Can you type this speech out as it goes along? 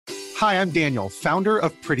Hi, I'm Daniel, founder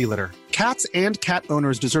of Pretty Litter. Cats and cat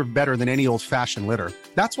owners deserve better than any old-fashioned litter.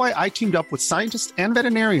 That's why I teamed up with scientists and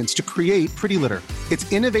veterinarians to create Pretty Litter.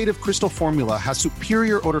 Its innovative crystal formula has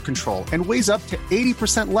superior odor control and weighs up to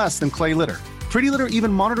 80% less than clay litter. Pretty Litter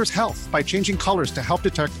even monitors health by changing colors to help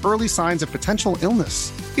detect early signs of potential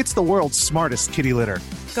illness. It's the world's smartest kitty litter.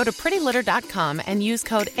 Go to prettylitter.com and use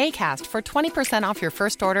code ACAST for 20% off your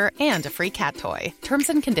first order and a free cat toy. Terms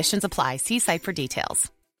and conditions apply. See site for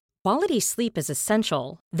details. Quality sleep is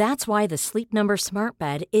essential. That's why the Sleep Number Smart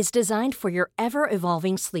Bed is designed for your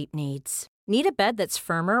ever-evolving sleep needs. Need a bed that's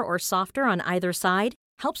firmer or softer on either side?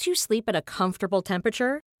 Helps you sleep at a comfortable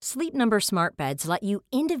temperature? Sleep Number Smart Beds let you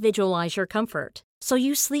individualize your comfort, so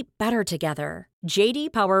you sleep better together.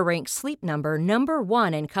 J.D. Power ranks Sleep Number number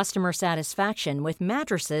 1 in customer satisfaction with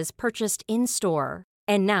mattresses purchased in-store.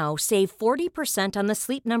 And now, save 40% on the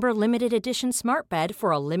Sleep Number Limited Edition Smart Bed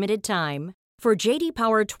for a limited time. For JD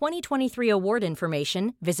Power 2023 award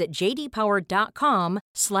information, visit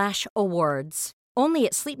jdpower.com/awards. Only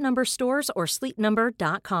at Sleep Number stores or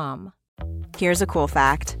sleepnumber.com. Here's a cool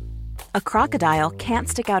fact. A crocodile can't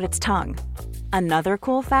stick out its tongue. Another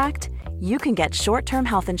cool fact, you can get short-term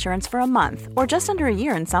health insurance for a month or just under a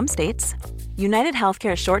year in some states. United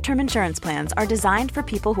Healthcare short-term insurance plans are designed for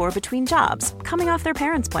people who are between jobs, coming off their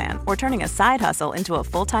parents' plan, or turning a side hustle into a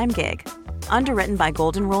full-time gig. Underwritten by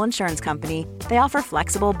Golden Rule Insurance Company, they offer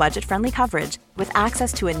flexible, budget-friendly coverage with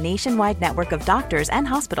access to a nationwide network of doctors and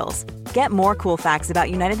hospitals. Get more cool facts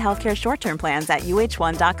about United Healthcare short-term plans at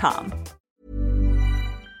uh1.com.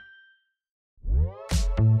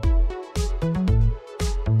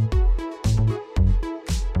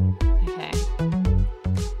 Okay.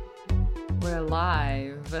 We're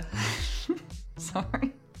live.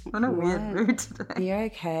 Sorry. I'm in a weird mood today. You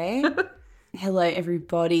okay? Hello,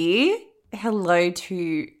 everybody. Hello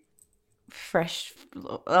to fresh.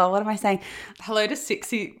 Oh, what am I saying? Hello to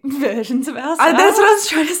sexy versions of ourselves. That's what I was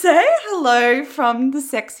trying to say. Hello from the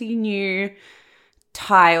sexy new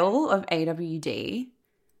tile of AWD.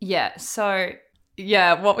 Yeah, so,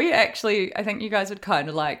 yeah, what we actually, I think you guys would kind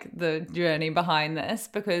of like the journey behind this,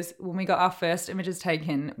 because when we got our first images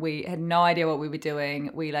taken, we had no idea what we were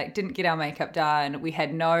doing. We didn't get our makeup done. We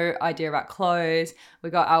had no idea about clothes.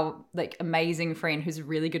 We got our amazing friend who's a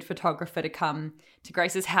really good photographer to come to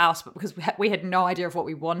Grace's house, but because we had no idea of what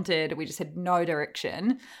we wanted, we just had no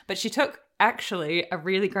direction. But she took actually a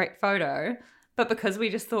really great photo, but because we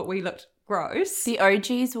just thought we looked gross. The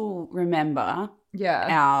OGs will remember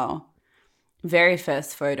our very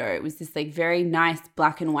first photo. It was this very nice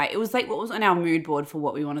black and white. It was what was on our mood board for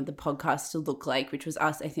what we wanted the podcast to look like, which was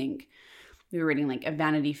us, I think. We were reading a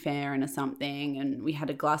Vanity Fair and something, and we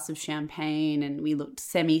had a glass of champagne and we looked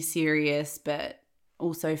semi-serious but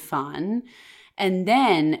also fun. And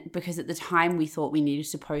then, because at the time we thought we needed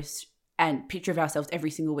to post a picture of ourselves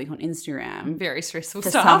every single week on Instagram. Very stressful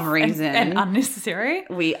for stuff. some reason. And unnecessary.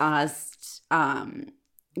 We asked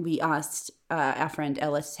our friend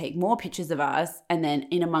Ella to take more pictures of us, and then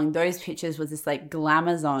in among those pictures was this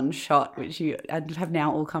glamazon shot, which you have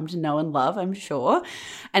now all come to know and love, I'm sure.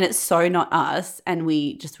 And it's so not us, and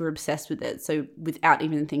we just were obsessed with it. So without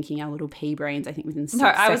even thinking, our little pea brains, I think within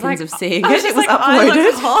seconds of seeing it, it was uploaded. I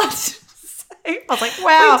look hot. I was like,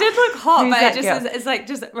 wow. We did look hot, Who's but it's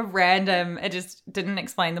just a random, it just didn't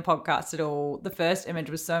explain the podcast at all. The first image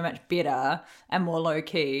was so much better and more low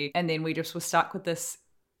key, and then we just were stuck with this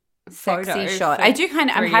sexy shot. I do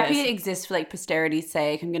I'm happy it exists for posterity's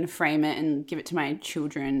sake. I'm going to frame it and give it to my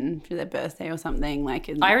children for their birthday or something. I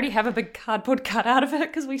already have a big cardboard cutout of it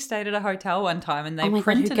because we stayed at a hotel one time and they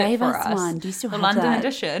printed God, who it gave for us. One? Do you still the have London that?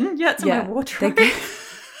 edition? Yeah, it's in my wardrobe.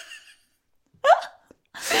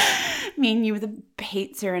 Me and you with a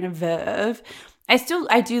pizza and a Verve.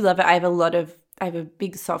 I do love it. I have a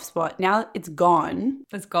big soft spot. Now it's gone.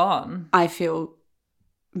 It's gone. I feel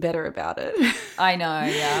better about it. I know,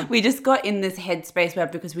 yeah. We just got in this headspace where,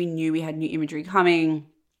 because we knew we had new imagery coming,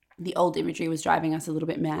 the old imagery was driving us a little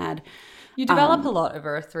bit mad. You develop a lot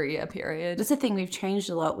over a 3-year period. That's the thing. We've changed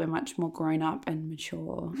a lot. We're much more grown up and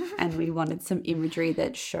mature, and we wanted some imagery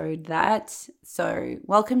that showed that. So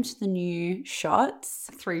welcome to the new shots.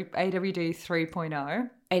 AWD 3.0.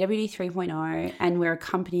 AWD 3.0, and we're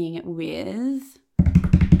accompanying it with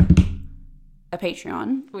a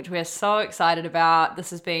Patreon. Which we're so excited about.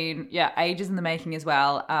 This has been, ages in the making as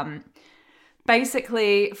well.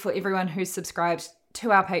 Basically, for everyone who's subscribed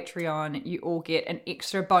to our Patreon, you all get an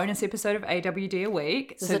extra bonus episode of AWD a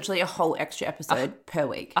week. There's literally a whole extra episode per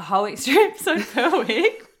week. A whole extra episode per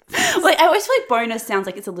week. I always feel like bonus sounds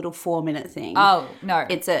like it's a little 4-minute thing. Oh, no.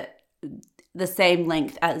 It's a the same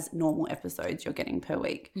length as normal episodes you're getting per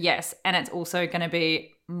week. Yes, and it's also going to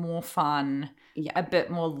be more fun, a bit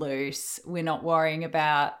more loose. We're not worrying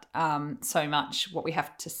about so much what we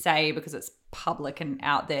have to say because it's public and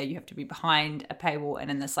out there. You have to be behind a paywall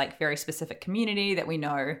and in this like very specific community that we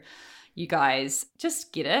know you guys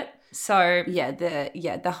just get it. So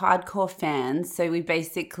the hardcore fans. So we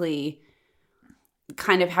basically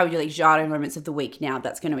kind of have your like genre moments of the week now.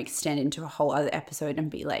 That's going to extend into a whole other episode and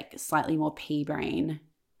be like slightly more pea-brain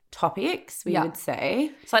topics, we would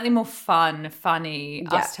say. Slightly more funny,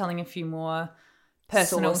 us telling a few more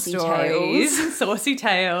personal stories, saucy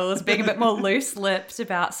tales, being a bit more loose-lipped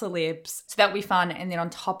about celebs. So that'll be fun. And then on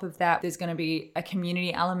top of that, there's going to be a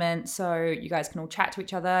community element. So you guys can all chat to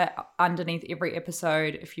each other underneath every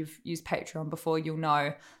episode. If you've used Patreon before, you'll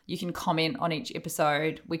know you can comment on each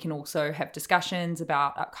episode. We can also have discussions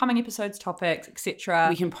about upcoming episodes, topics, etc.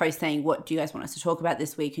 We can post saying, what do you guys want us to talk about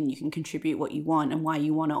this week? And you can contribute what you want and why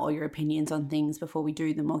you want it, or your opinions on things before we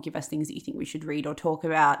do them, or give us things that you think we should read or talk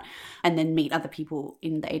about, and then meet other people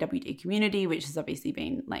in the AWD community, which has obviously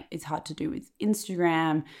been like, it's hard to do with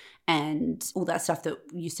Instagram and all that stuff that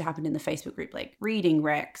used to happen in the Facebook group, like reading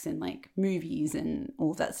recs and like movies and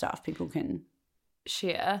all of that stuff people can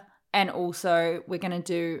share. And also we're going to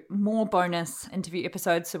do more bonus interview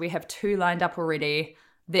episodes. So we have 2 lined up already.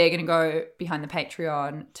 They're going to go behind the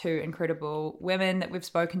Patreon, 2 incredible women that we've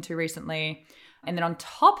spoken to recently. And then on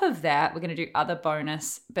top of that, we're going to do other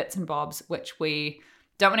bonus bits and bobs, which we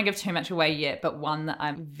don't want to give too much away yet, but one that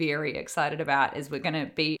I'm very excited about is we're going to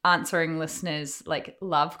be answering listeners' like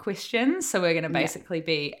love questions. So we're going to basically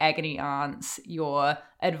be agony aunts, your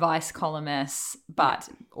advice columnists, but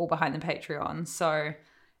all behind the Patreon. So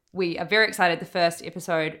we are very excited. The first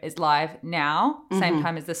episode is live now, same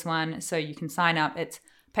time as this one. So you can sign up. It's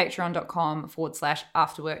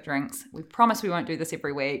patreon.com/afterworkdrinks. We promise we won't do this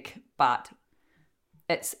every week, but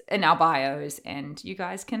it's in our bios and you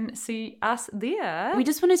guys can see us there. We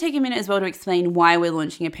just want to take a minute as well to explain why we're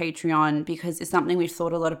launching a Patreon, because it's something we've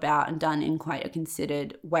thought a lot about and done in quite a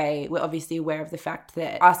considered way. We're obviously aware of the fact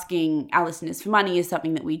that asking our listeners for money is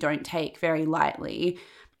something that we don't take very lightly.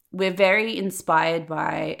 We're very inspired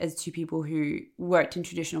by, as 2 people who worked in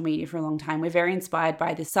traditional media for a long time, we're very inspired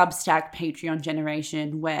by the Substack Patreon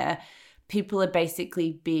generation, where people are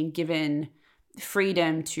basically being given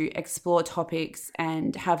freedom to explore topics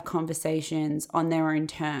and have conversations on their own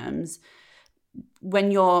terms. When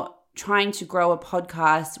you're trying to grow a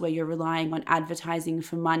podcast where you're relying on advertising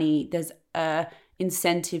for money, there's a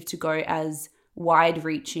incentive to go as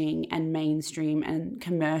wide-reaching and mainstream and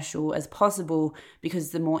commercial as possible,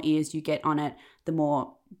 because the more ears you get on it, the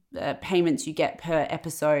more payments you get per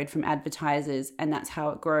episode from advertisers, and that's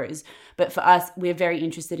how it grows. But for us, we're very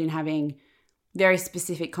interested in having very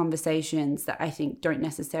specific conversations that I think don't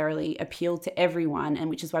necessarily appeal to everyone, and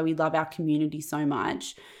which is why we love our community so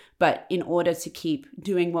much. But in order to keep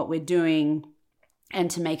doing what we're doing and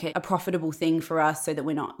to make it a profitable thing for us, so that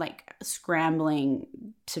we're not like scrambling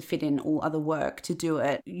to fit in all other work to do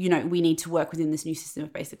it, you know, we need to work within this new system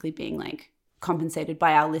of basically being like compensated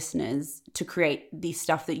by our listeners to create the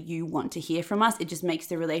stuff that you want to hear from us. It just makes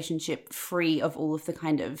the relationship free of all of the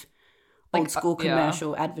kind of old school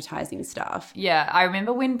commercial advertising stuff. Yeah, I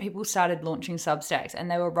remember when people started launching Substacks and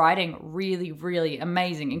they were writing really, really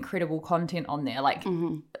amazing, incredible content on there, like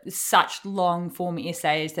such long form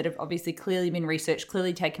essays that have obviously clearly been researched,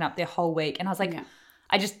 clearly taken up their whole week. And I was like,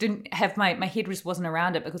 I just didn't have my head just wasn't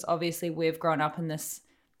around it, because obviously we've grown up in this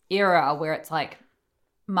era where it's like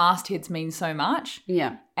mastheads mean so much.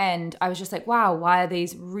 Yeah. And I was just like, wow, why are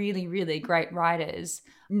these really, really great writers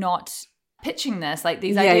not pitching this? Like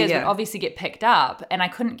these ideas would obviously get picked up, and I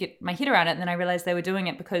couldn't get my head around it. And then I realized they were doing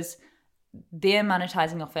it because they're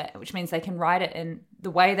monetizing off it, which means they can write it in the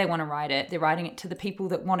way they want to write it. They're writing it to the people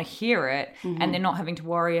that want to hear it, and they're not having to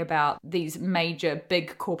worry about these major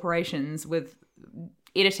big corporations with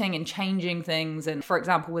editing and changing things. And for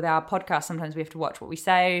example, with our podcast, sometimes we have to watch what we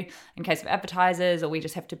say in case of advertisers, or we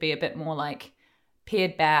just have to be a bit more like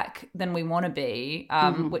pared back than we want to be,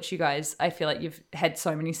 which you guys, I feel like you've had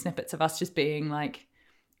so many snippets of us just being like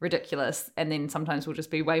ridiculous, and then sometimes we'll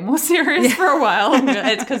just be way more serious for a while.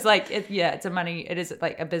 It's because like it's it is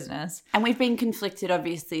like a business, and we've been conflicted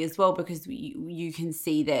obviously as well, because you can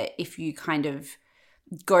see that if you kind of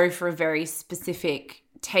go for a very specific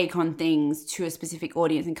take on things to a specific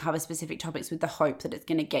audience and cover specific topics with the hope that it's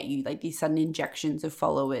going to get you like these sudden injections of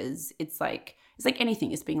followers, it's like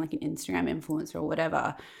anything, it's being like an Instagram influencer or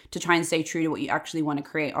whatever. To try and stay true to what you actually want to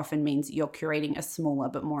create often means you're curating a smaller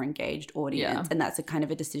but more engaged audience. And that's a kind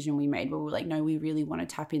of a decision we made where we're like, no, we really want to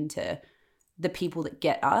tap into the people that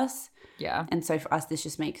get us. Yeah. And so for us, this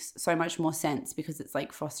just makes so much more sense because it's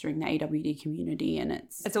like fostering the AWD community and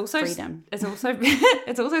it's also freedom. It's also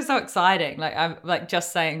so exciting. Like I'm like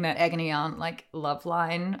just saying that Agony Aunt like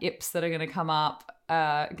Loveline eps that are going to come up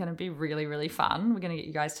are going to be really, really fun. We're going to get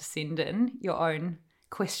you guys to send in your own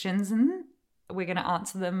questions and we're going to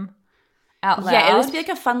answer them out loud. Yeah, it would be like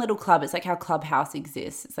a fun little club. It's like how Clubhouse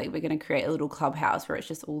exists. It's like we're going to create a little clubhouse where it's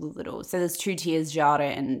just all the little. So there's 2 tiers,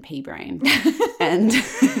 Jada and P-Brain. And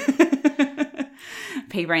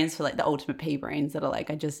P-Brains for like the ultimate P-Brains that are like,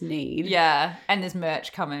 I just need. Yeah, and there's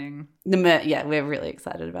merch coming. The merch, yeah, we're really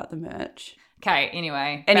excited about the merch. Okay,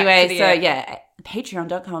 anyway,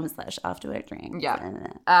 patreon.com/afterworkdrinks.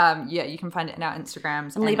 Yeah. Yeah, you can find it in our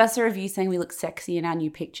Instagrams. And leave us a review saying we look sexy in our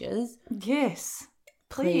new pictures. Yes.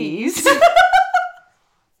 Please.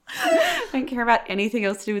 Don't care about anything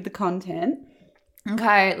else to do with the content.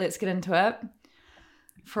 Okay, let's get into it.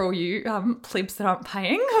 For all you plebs that aren't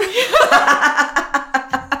paying.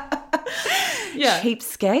 Yeah.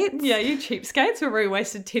 Cheapskates. Yeah, you cheapskates. We've already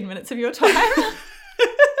wasted 10 minutes of your time.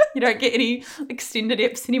 You don't get any extended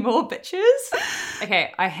eps anymore, bitches.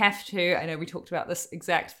 Okay, I have to. I know we talked about this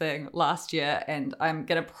exact thing last year, and I'm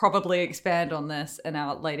going to probably expand on this in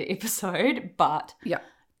our later episode, but yeah,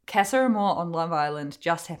 Casa Amor on Love Island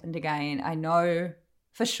just happened again. I know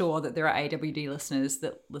for sure that there are AWD listeners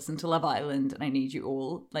that listen to Love Island, and I need you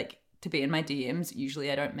all like to be in my DMs.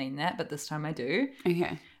 Usually I don't mean that, but this time I do.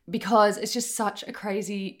 Okay. Because it's just such a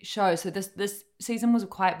crazy show. So this season was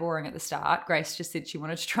quite boring at the start. Grace just said she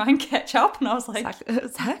wanted to try and catch up, and I was like,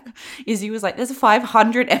 Zach, Izzy was like, "There's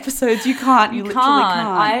 500 episodes. You can't. You literally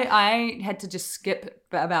can't." I had to just skip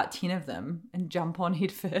about 10 of them and jump on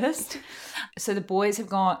head first. So the boys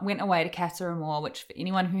went away to Casa Amor, which for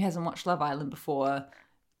anyone who hasn't watched Love Island before,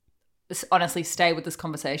 honestly stay with this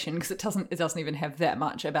conversation because it doesn't even have that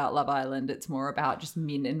much about Love Island. It's more about just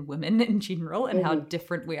men and women in general and how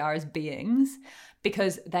different we are as beings,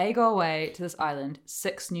 because they go away to this island,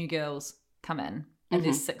 6 new girls come in and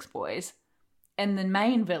there's 6 boys. In the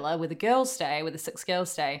main villa where the girls stay, where the 6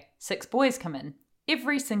 girls stay, 6 boys come in.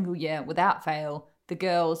 Every single year without fail, the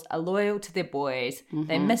girls are loyal to their boys.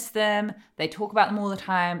 They miss them. They talk about them all the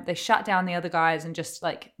time. They shut down the other guys and just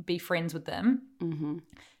like be friends with them.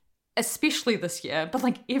 Especially this year, but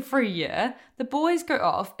like every year, the boys go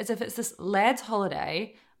off as if it's this lads'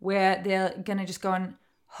 holiday where they're going to just go and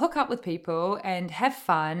hook up with people and have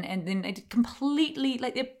fun, and then they completely,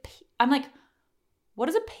 like, I'm like, what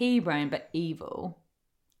is a pea brain but evil?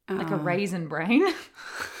 Like a raisin brain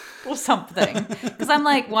or something. Because I'm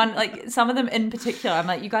like, some of them in particular, I'm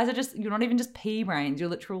like, you guys you're not even just pea brains, you're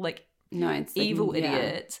literal like it's evil like,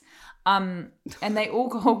 idiots. And they all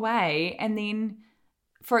go away, and then,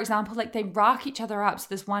 for example, like they rack each other up. So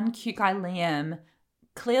this one cute guy, Liam,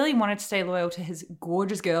 clearly wanted to stay loyal to his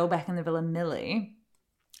gorgeous girl back in the villa, Millie.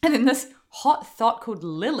 And then this hot thought called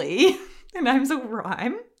Lily, her name's all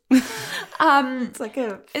rhyme, it's like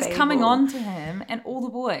a fable. Is coming on to him. And all the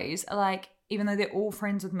boys are like, even though they're all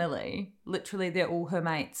friends with Millie, literally they're all her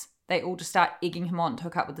mates, they all just start egging him on to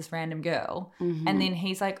hook up with this random girl. And then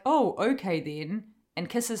he's like, oh, okay then, and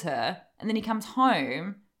kisses her. And then he comes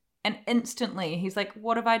home, and instantly he's like,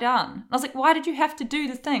 what have I done? And I was like, why did you have to do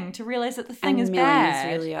the thing to realize that the thing is bad?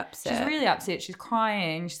 Millie's really upset. She's really upset. She's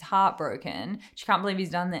crying. She's heartbroken. She can't believe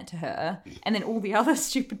he's done that to her. And then all the other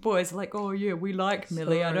stupid boys are like, oh, yeah, we like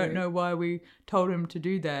Millie. Sorry. I don't know why we told him to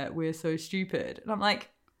do that. We're so stupid. And I'm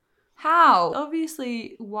like, how?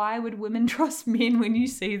 Obviously, why would women trust men when you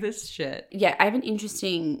see this shit? Yeah, I have an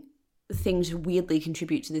interesting thing to weirdly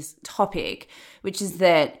contribute to this topic, which is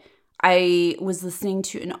that I was listening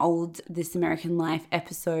to an old This American Life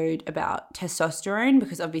episode about testosterone,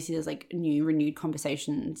 because obviously there's like renewed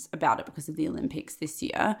conversations about it because of the Olympics this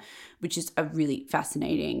year, which is a really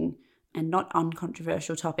fascinating and not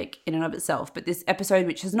uncontroversial topic in and of itself. But this episode,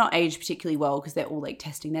 which has not aged particularly well because they're all like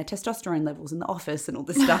testing their testosterone levels in the office and all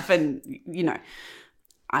this stuff. And, you know,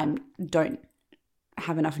 I don't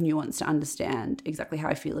have enough nuance to understand exactly how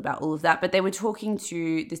I feel about all of that. But they were talking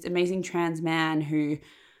to this amazing trans man who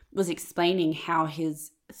was explaining how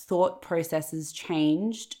his thought processes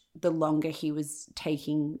changed the longer he was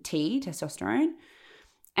taking testosterone.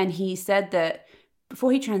 And he said that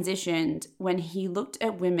before he transitioned, when he looked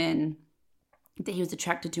at women that he was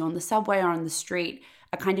attracted to on the subway or on the street,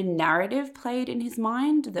 a kind of narrative played in his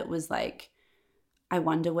mind that was like, I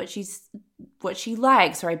wonder what she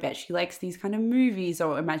likes, or I bet she likes these kind of movies,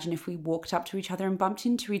 or imagine if we walked up to each other and bumped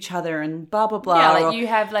into each other and blah, blah, blah. Yeah, like you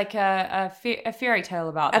have like a fairy tale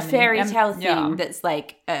about them. A fairy tale thing that's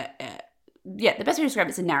like, the best way to describe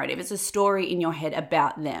it's a narrative. It's a story in your head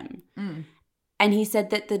about them. And he said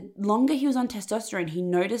that the longer he was on testosterone, he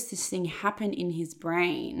noticed this thing happen in his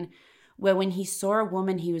brain where when he saw a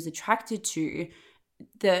woman he was attracted to,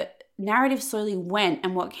 the narrative slowly went,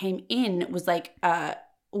 and what came in was like a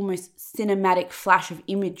almost cinematic flash of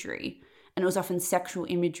imagery, and it was often sexual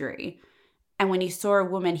imagery. And when he saw a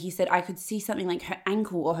woman, he said, I could see something like her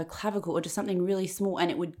ankle or her clavicle or just something really small, and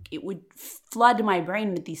it would flood my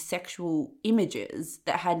brain with these sexual images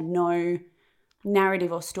that had no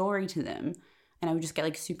narrative or story to them. And I would just get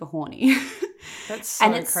like super horny. That's so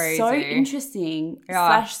and it's crazy. so interesting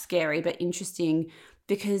 / scary, but interesting,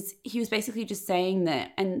 because he was basically just saying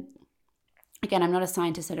that, and again, I'm not a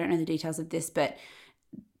scientist, I don't know the details of this, but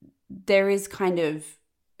there is kind of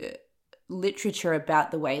literature about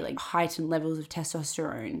the way like heightened levels of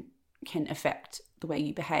testosterone can affect the way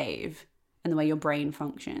you behave and the way your brain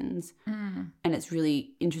functions. And it's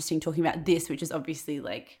really interesting talking about this, which is obviously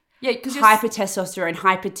like hyper testosterone,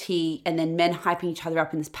 hyper T, and then men hyping each other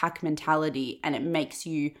up in this pack mentality, and it makes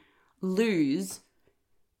you lose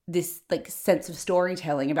this like sense of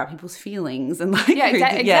storytelling about people's feelings and like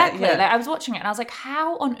exactly. Like, I was watching it and I was like,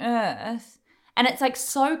 how on earth? And it's like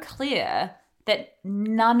so clear that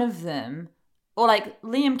none of them, or like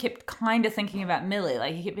Liam kept kind of thinking about Millie.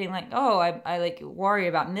 Like he kept being like, oh, I like worry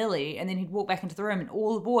about Millie. And then he'd walk back into the room and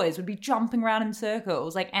all the boys would be jumping around in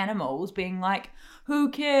circles like animals being like, who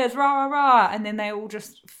cares, rah, rah, rah. And then they all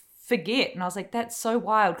just forget. And I was like, that's so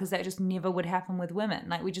wild, because that just never would happen with women.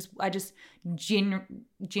 Like I just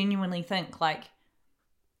genuinely think like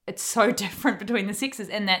it's so different between the sexes.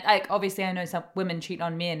 And that like, obviously I know some women cheat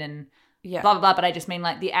on men and blah, blah, blah. But I just mean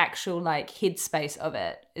like the actual like headspace of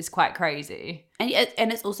it is quite crazy.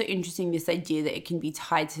 And it's also interesting, this idea that it can be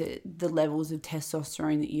tied to the levels of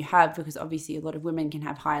testosterone that you have, because obviously a lot of women can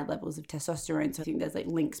have higher levels of testosterone. So I think there's like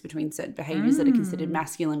links between certain behaviors that are considered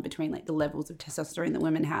masculine between like the levels of testosterone that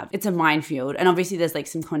women have. It's a minefield. And obviously there's like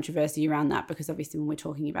some controversy around that, because obviously when we're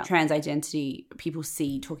talking about trans identity, people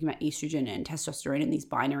see talking about estrogen and testosterone in these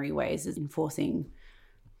binary ways as enforcing,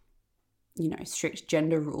 you know, strict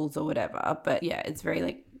gender rules or whatever. But yeah, it's very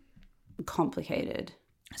like complicated.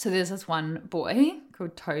 So there's this one boy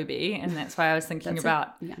called Toby, and that's why I was thinking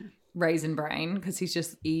about Raisin Brain, because he's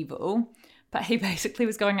just evil. But he basically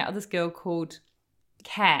was going out with this girl called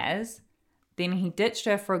Kaz. Then he ditched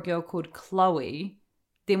her for a girl called Chloe.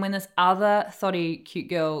 Then when this other thotty cute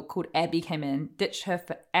girl called Abby came in, ditched her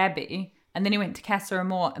for Abby. And then he went to Casa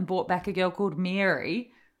Amor and brought back a girl called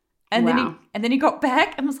Mary. And then he got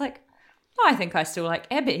back and was like, oh, I think I still like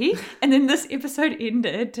Abby. And then this episode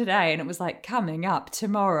ended today, and it was like coming up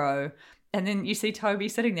tomorrow. And then you see Toby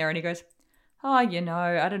sitting there and he goes, oh, you know,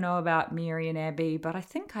 I don't know about Mary and Abby, but I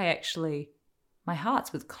think my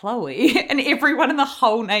heart's with Chloe. And everyone in the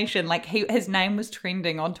whole nation, like his name was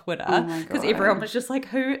trending on Twitter, because everyone was just like,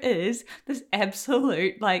 who is this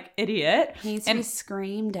absolute like idiot? He needs to be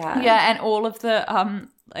screamed at. Yeah, and all of the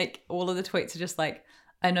tweets are just like,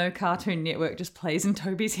 I know Cartoon Network just plays in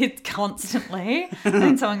Toby's head constantly.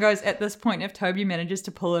 And someone goes, at this point, if Toby manages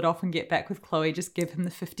to pull it off and get back with Chloe, just give him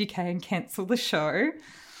the 50K and cancel the show.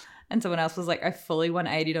 And someone else was like, I fully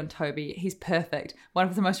 180'd on Toby. He's perfect. One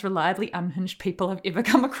of the most reliably unhinged people I've ever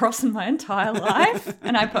come across in my entire life.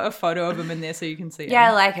 And I put a photo of him in there so you can see him.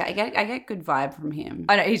 Yeah, I like it. I get good vibe from him.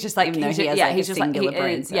 I know, he's just like, he's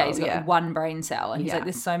got one brain cell. And he's like,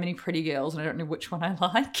 there's so many pretty girls and I don't know which one I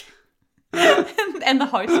like. And the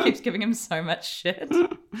host keeps giving him so much shit.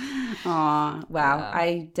 Oh, wow. Yeah.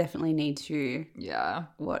 I definitely need to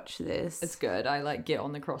watch this. It's good. I like get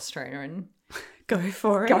on the cross trainer and go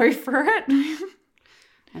for it.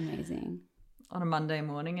 Amazing. On a Monday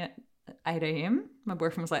morning at 8 a.m. my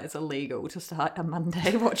boyfriend was like, it's illegal to start a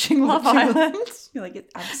Monday watching Love Island. You're like,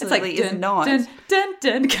 it absolutely is not.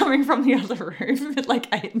 Dun, coming from the other room at like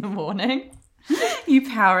 8 a.m. You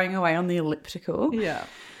powering away on the elliptical. Yeah.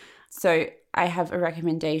 So I have a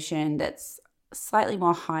recommendation that's slightly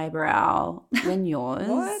more highbrow than yours.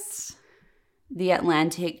 What? The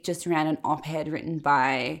Atlantic just ran an op-ed written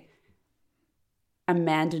by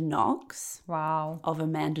Amanda Knox. Wow. Of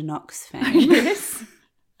Amanda Knox fame. Yes.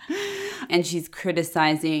 And she's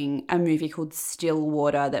criticizing a movie called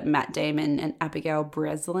Stillwater that Matt Damon and Abigail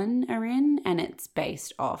Breslin are in. And it's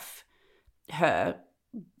based off her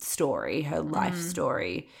story, her life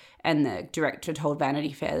story. And the director told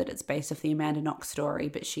Vanity Fair that it's based off the Amanda Knox story,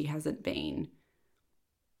 but she wasn't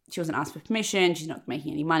asked for permission. She's not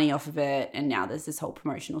making any money off of it. And now there's this whole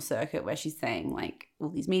promotional circuit where she's saying like all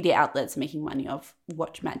these media outlets are making money off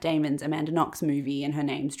watch Matt Damon's Amanda Knox movie, and her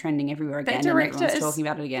name's trending everywhere again. And everyone's talking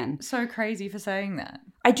about it again. So crazy for saying that.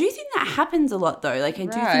 I do think that happens a lot though. Like I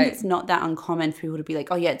do think it's not that uncommon for people to be like,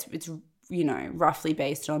 oh yeah, it's you know, roughly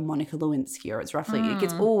based on Monica Lewinsky, or it's roughly,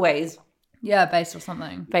 it's always based on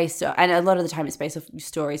something. Based on, and a lot of the time it's based off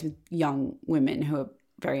stories with young women who are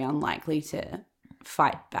very unlikely to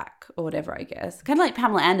fight back or whatever, I guess. Kind of like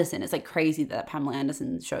Pamela Anderson. It's like crazy that Pamela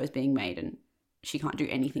Anderson show is being made and she can't do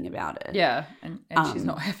anything about it. Yeah, and she's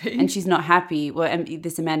not happy. And she's not happy. Well, and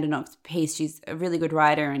this Amanda Knox piece, she's a really good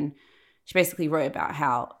writer, and she basically wrote about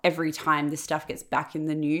how every time this stuff gets back in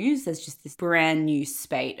the news, there's just this brand new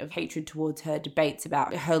spate of hatred towards her, debates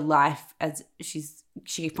about her life as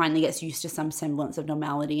she finally gets used to some semblance of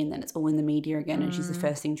normality, and then it's all in the media again, and she's the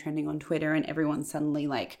first thing trending on Twitter, and everyone's suddenly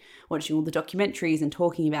like watching all the documentaries and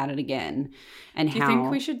talking about it again. And do you think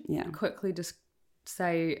we should quickly just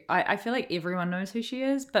say, I feel like everyone knows who she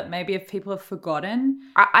is, but maybe if people have forgotten.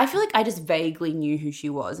 I feel like I just vaguely knew who she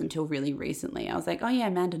was until really recently. I was like, oh yeah,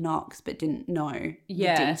 Amanda Knox, but didn't know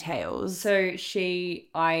the details. So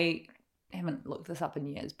I haven't looked this up in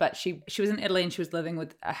years, but she was in Italy and she was living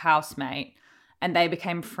with a housemate and they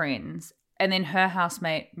became friends. And then her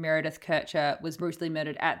housemate, Meredith Kercher, was brutally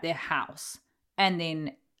murdered at their house. And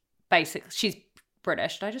then basically, she's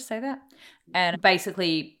British, did I just say that? And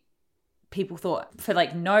basically people thought, for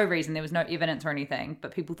like no reason, there was no evidence or anything,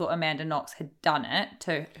 but people thought Amanda Knox had done it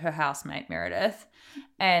to her housemate Meredith.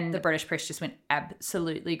 And the British press just went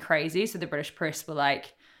absolutely crazy. So the British press were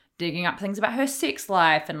like digging up things about her sex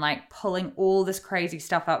life and like pulling all this crazy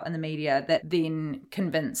stuff up in the media that then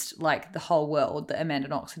convinced like the whole world that Amanda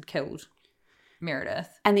Knox had killed Meredith.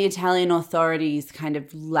 And the Italian authorities kind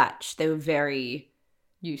of latched. They were very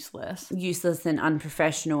useless and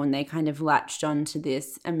unprofessional, and they kind of latched onto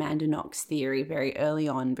this Amanda Knox theory very early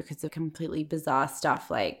on because of completely bizarre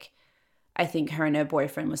stuff. Like, I think her and her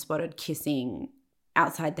boyfriend were spotted kissing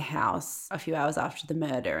outside the house a few hours after the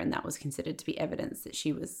murder, and that was considered to be evidence that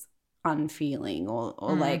she was unfeeling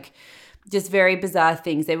or like just very bizarre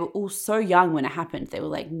things. They were all so young when it happened. They were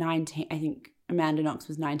like 19. I think Amanda Knox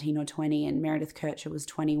was 19 or 20 and Meredith Kercher was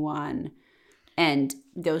 21. And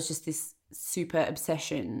there was just this super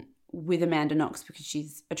obsession with Amanda Knox because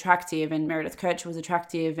she's attractive, and Meredith Kercher was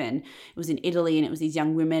attractive, and it was in Italy, and it was these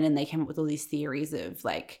young women, and they came up with all these theories of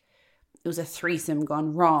like it was a threesome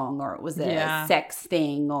gone wrong, or it was a sex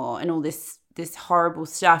thing, and all this horrible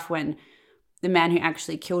stuff. When the man who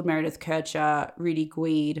actually killed Meredith Kercher, Rudy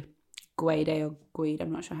Guede,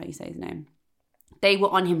 I'm not sure how you say his name, they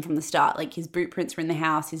were on him from the start. Like, his boot prints were in the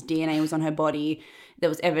house, his DNA was on her body, there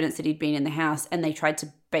was evidence that he'd been in the house, and they tried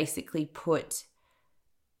to basically put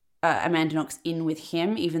Amanda Knox in with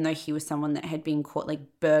him, even though he was someone that had been caught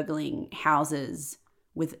like burgling houses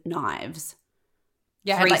with knives.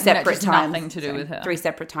 Yeah, three separate times. Nothing to do with her. 3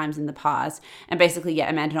 separate times in the past. And basically,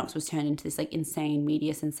 Amanda Knox was turned into this like insane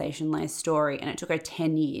media sensationalized story, and it took her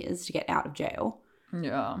 10 years to get out of jail.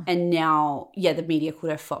 Yeah. And now, the media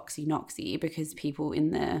called her Foxy Knoxy because people in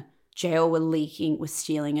the jail were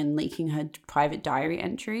stealing and leaking her private diary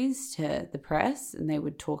entries to the press, and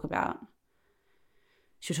she'll talk about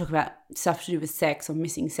stuff to do with sex or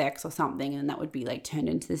missing sex or something, and that would be like turned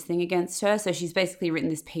into this thing against her. So she's basically written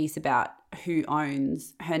this piece about who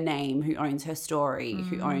owns her name, who owns her story,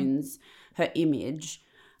 who owns her image.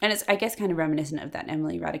 And it's, I guess, kind of reminiscent of that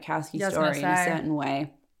Emily Ratajkowski story in a certain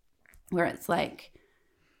way, where it's like,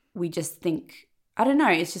 we just think, I don't know,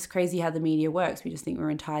 it's just crazy how the media works. We just think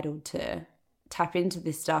we're entitled to tap into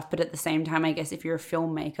this stuff. But at the same time, I guess if you're a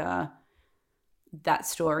filmmaker, that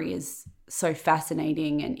story is so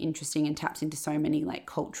fascinating and interesting and taps into so many like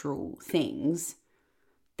cultural things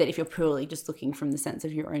that if you're purely just looking from the sense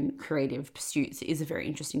of your own creative pursuits, it is a very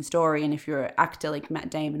interesting story. And if you're an actor like Matt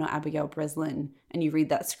Damon or Abigail Breslin and you read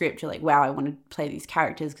that script, you're like, wow, I want to play these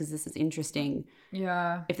characters because this is interesting.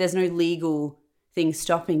 Yeah. If there's no legal thing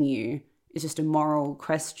stopping you, it's just a moral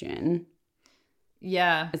question.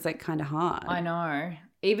 Yeah. It's like kind of hard. I know.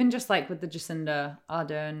 Even just like with the Jacinda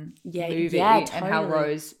Ardern movie totally. And how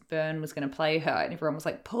Rose Byrne was going to play her, and everyone was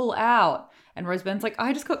like, pull out. And Rose Byrne's like,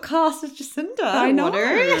 I just got cast as Jacinda. I know.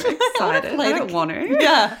 Excited. I don't want to.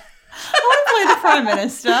 Yeah. I want to play the Prime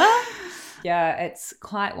Minister. Yeah, it's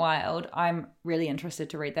quite wild. I'm really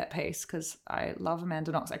interested to read that piece because I love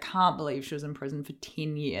Amanda Knox. I can't believe she was in prison for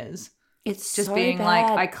 10 years. It's just so being bad.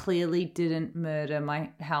 like, I clearly didn't murder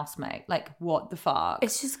my housemate. Like, what the fuck?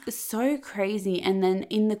 It's just so crazy. And then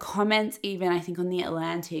in the comments, even I think on The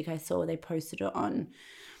Atlantic, I saw they posted it on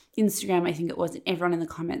Instagram, I think it was, and everyone in the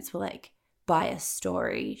comments were like, bias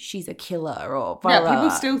story, she's a killer, or blah, blah.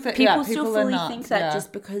 People still think people still fully think that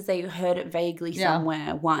just because they heard it vaguely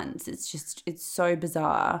somewhere once. It's so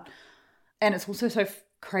bizarre. And it's also so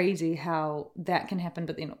crazy how that can happen,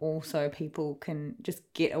 but then also people can just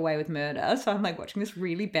get away with murder. So I'm like watching this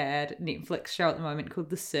really bad Netflix show at the moment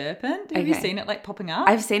called The Serpent. Have you seen it like popping up?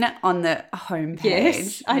 I've seen it on the homepage.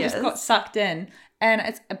 Yes, I just got sucked in. And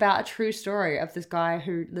it's about a true story of this guy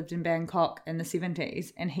who lived in Bangkok in the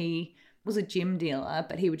 70s, and he was a gem dealer,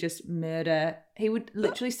 but he would just murder. He would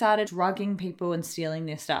literally started drugging people and stealing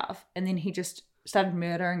their stuff, and then he just started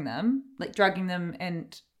murdering them, like drugging them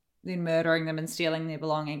and then murdering them and stealing their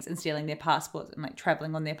belongings and stealing their passports and like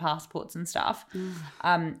traveling on their passports and stuff.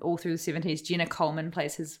 All through the 70s. Jenna Coleman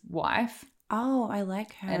plays his wife. Oh, I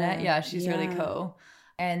like her. In it. Yeah, she's really cool.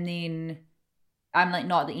 And then I'm like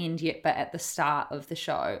not at the end yet, but at the start of the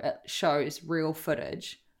show, it shows real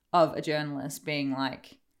footage of a journalist being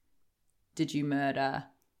like, did you murder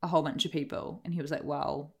a whole bunch of people? And he was like,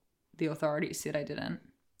 well, the authorities said I didn't.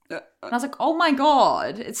 And I was like, oh my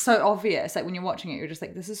God, it's so obvious. Like when you're watching it, you're just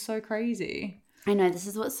like, this is so crazy. I know, this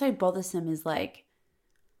is what's so bothersome is like,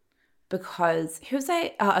 because he was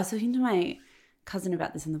like, I was talking to my cousin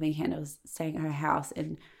about this on the weekend. I was staying at her house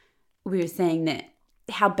and we were saying that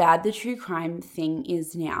how bad the true crime thing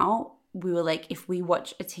is now. We were like, if we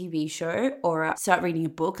watch a TV show or start reading a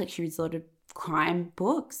book, like she reads a lot of crime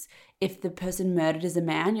books, if the person murdered is a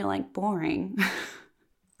man, you're like, boring.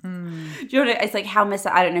 Do you know what it's like? How messed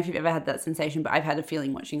up? I don't know if you've ever had that sensation, but I've had a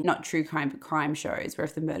feeling watching not true crime but crime shows where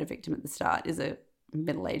if the murder victim at the start is a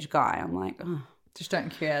middle-aged guy, I'm like, oh, just don't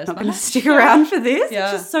care. Not going to stick around for this. Yeah.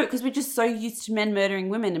 It's just so, because we're just so used to men murdering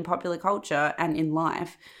women in popular culture and in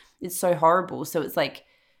life. It's so horrible. So it's like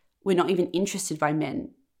we're not even interested by men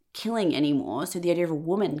killing anymore. So the idea of a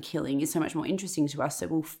woman killing is so much more interesting to us. So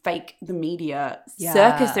we'll fake the media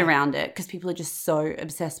circus around it because people are just so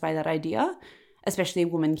obsessed by that idea. Especially a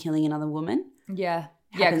woman killing another woman. Yeah.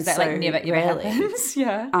 Yeah, because that like never ever happens.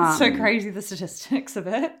 Yeah. It's so crazy, the statistics of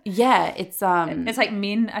it. Yeah, it's like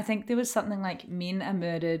men, I think there was something like men are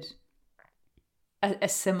murdered a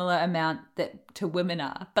similar amount that to women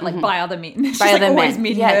are, but like by other men. It's by just other like always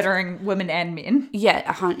men murdering women and men.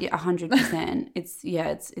 Yeah, 100%.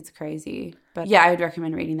 It's crazy. But yeah, I would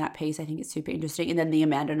recommend reading that piece. I think it's super interesting. And then the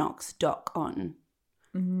Amanda Knox doc on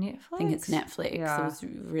Netflix. I think it's Netflix. Yeah. It was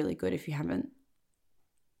really good if you haven't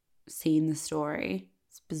seen the story.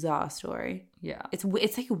 It's a bizarre story. Yeah. It's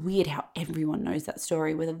like weird how everyone knows that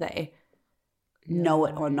story, whether they know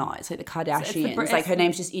it or not. It's like the Kardashians. It's like her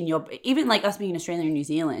name's just in your, even like us being in Australia and New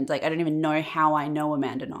Zealand, like I don't even know how I know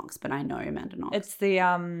Amanda Knox, but I know Amanda Knox. It's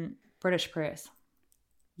the British press.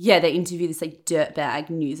 Yeah, they interview this like dirtbag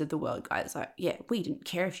News of the World guy. It's like, yeah, we didn't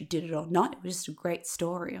care if you did it or not. It was just a great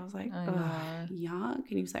story. I was like, oh, yuck. And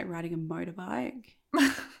he was like riding a motorbike.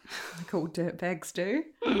 Like all dirtbags do.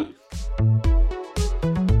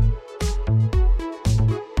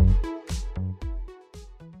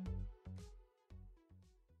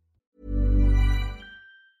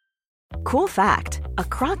 Cool fact, a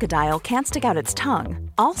crocodile can't stick out its tongue.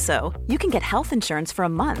 Also, you can get health insurance for a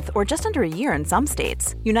month or just under a year in some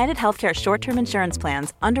states. United Healthcare short-term insurance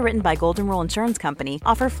plans, underwritten by Golden Rule Insurance Company,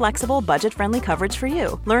 offer flexible, budget-friendly coverage for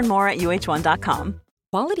you. Learn more at uh1.com.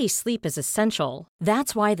 Quality sleep is essential.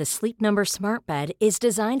 That's why the Sleep Number Smart Bed is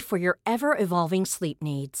designed for your ever-evolving sleep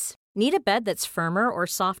needs. Need a bed that's firmer or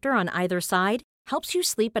softer on either side? Helps you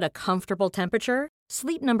sleep at a comfortable temperature?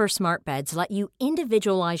 Sleep Number Smart Beds let you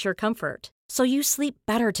individualize your comfort, so you sleep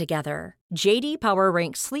better together. J.D. Power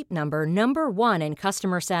ranks Sleep Number number 1 in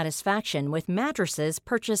customer satisfaction with mattresses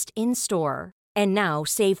purchased in-store. And now,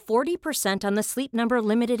 save 40% on the Sleep Number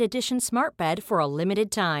Limited Edition Smart Bed for a limited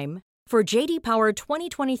time. For J.D. Power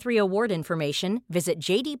 2023 award information, visit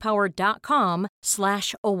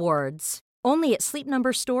jdpower.com/awards. Only at Sleep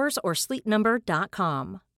Number stores or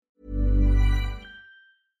sleepnumber.com.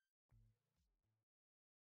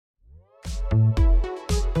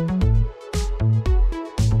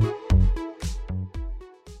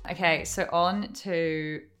 Okay, so on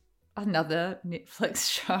to another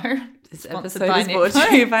Netflix show. This episode is brought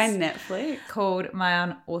to you by Netflix. Called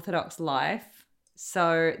My Unorthodox Life.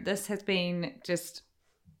 So this has been just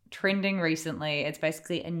trending recently. It's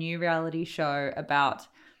basically a new reality show about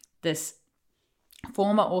this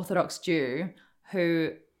former Orthodox Jew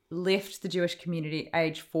who left the Jewish community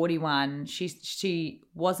age 41. She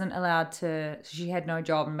wasn't allowed to, she had no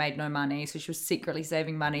job and made no money. So she was secretly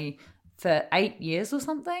saving money for 8 years or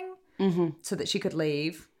something so that she could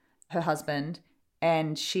leave her husband.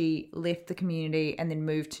 And she left the community and then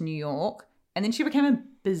moved to New York. And then she became a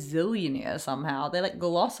bazillionaire somehow. They like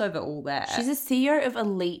gloss over all that. She's a CEO of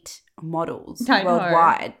elite models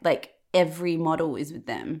worldwide. Like every model is with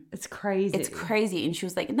them. It's crazy. It's crazy. And she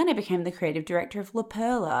was like, and then I became the creative director of La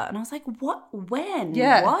Perla. And I was like, what? When?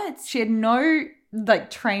 Yeah. What? She had no like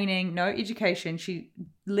training, no education. She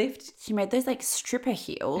left. She made those like stripper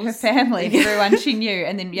heels. Her family, everyone she knew,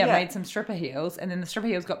 and then made some stripper heels, and then the stripper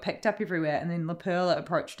heels got picked up everywhere, and then La Perla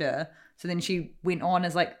approached her. So then she went on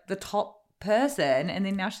as like the top person, and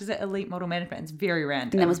then now she's at Elite Model Management. It's very random.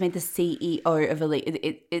 And then was made the CEO of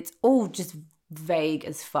Elite. It's all just vague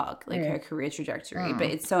as fuck, like her career trajectory, but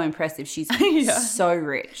it's so impressive. She's so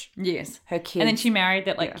rich. Yes. Her kids. And then she married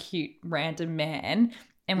that like cute random man,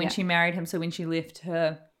 and when she married him, so when she left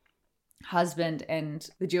her husband and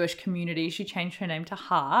the Jewish community, she changed her name to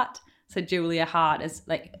Hart. So Julia Hart is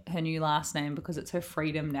like her new last name because it's her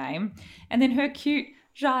freedom name. And then her cute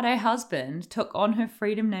Jade husband took on her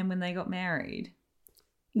freedom name when they got married.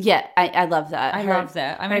 Yeah, I love that. I love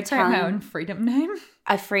that. I'm going to create my own freedom name.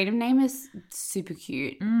 A freedom name is super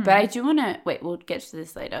cute. But I do want to... Wait, we'll get to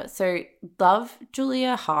this later. So, love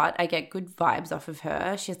Julia Hart. I get good vibes off of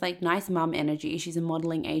her. She has, like, nice mum energy. She's a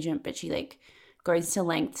modelling agent, but she, like, goes to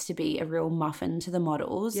lengths to be a real muffin to the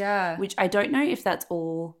models. Yeah. Which I don't know if that's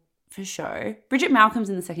all for show. Bridget Malcolm's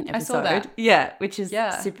in the second episode. I saw that. Yeah, which is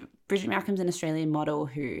super... Bridget Malcolm's an Australian model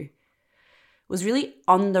who was really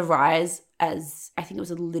on the rise as, I think it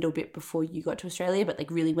was a little bit before you got to Australia, but like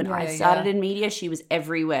really when I started in media, she was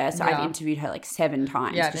everywhere. So I've interviewed her like 7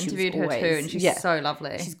 times. Yeah, I've interviewed her too, and she's so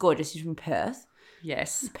lovely. She's gorgeous. She's from Perth.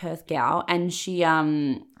 Yes. Perth gal. And she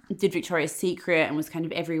did Victoria's Secret and was kind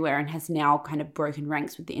of everywhere and has now kind of broken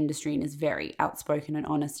ranks with the industry and is very outspoken and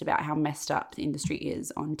honest about how messed up the industry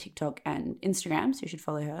is on TikTok and Instagram. So you should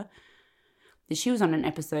follow her. She was on an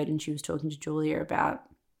episode and she was talking to Julia about,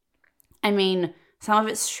 I mean, some of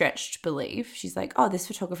it's stretched belief. She's like, oh, this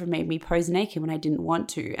photographer made me pose naked when I didn't want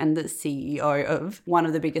to. And the CEO of one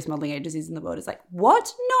of the biggest modelling agencies in the world is like,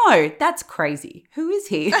 what? No, that's crazy. Who is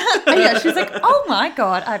he? Yeah, she's like, oh my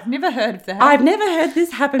God, I've never heard of that. I've never heard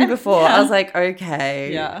this happen before. I was like,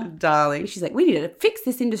 okay, darling. She's like, we need to fix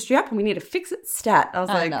this industry up and we need to fix it stat. I was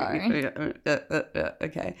like,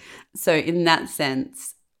 okay. So in that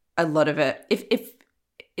sense, a lot of it, if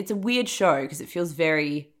it's a weird show because it feels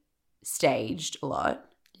very staged a lot.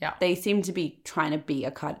 Yeah. They seem to be trying to be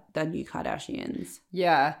the new Kardashians.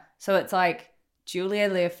 Yeah. So it's like Julia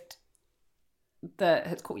left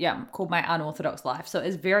it's called My Unorthodox Life. So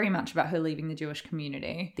it's very much about her leaving the Jewish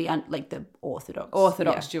community. The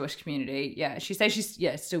Orthodox Jewish community. Yeah. She says she's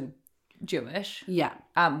still Jewish. Yeah.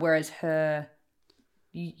 Whereas her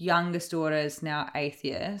youngest daughter is now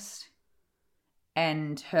atheist.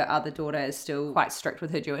 And her other daughter is still quite strict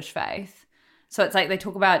with her Jewish faith. So it's like they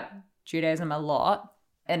talk about Judaism a lot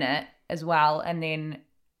in it as well. And then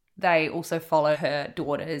they also follow her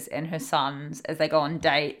daughters and her sons as they go on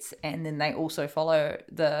dates. And then they also follow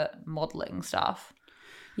the modelling stuff.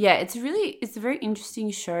 Yeah, it's a very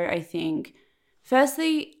interesting show, I think.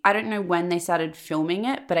 Firstly, I don't know when they started filming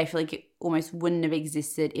it, but I feel like it almost wouldn't have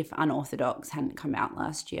existed if Unorthodox hadn't come out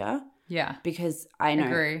last year. Yeah. Because I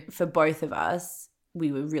know for both of us,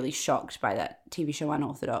 we were really shocked by that TV show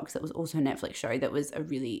Unorthodox. That was also a Netflix show that was a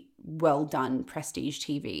really well done prestige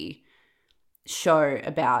TV show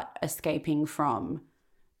about escaping from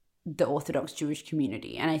the Orthodox Jewish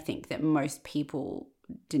community. And I think that most people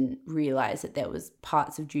didn't realize that there was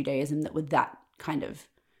parts of Judaism that were that kind of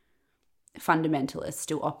fundamentalists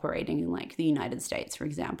still operating in like the United States, for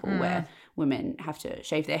example, where women have to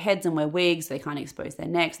shave their heads and wear wigs. They can't expose their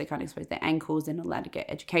necks. They can't expose their ankles. They're not allowed to get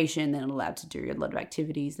education. They're not allowed to do a lot of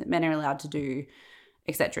activities that men are allowed to do,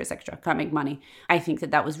 etc., etc. Can't make money. I think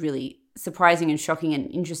that was really surprising and shocking and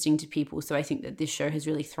interesting to people. So I think that this show has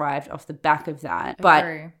really thrived off the back of that. But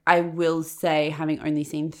I will say, having only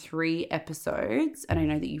seen 3 episodes, and I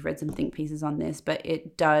know that you've read some think pieces on this, but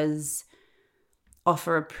it does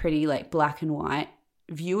offer a pretty like black and white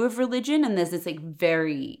view of religion. And there's this like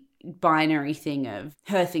very binary thing of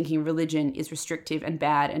her thinking religion is restrictive and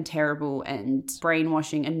bad and terrible and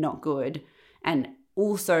brainwashing and not good. And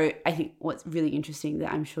also I think what's really interesting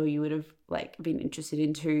that I'm sure you would have like been interested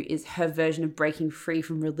in too is her version of breaking free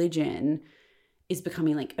from religion is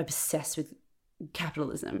becoming like obsessed with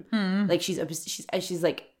capitalism. Like she's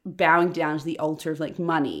like bowing down to the altar of like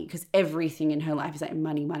money because everything in her life is like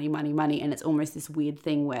money, money, money, money. And it's almost this weird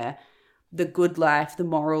thing where the good life, the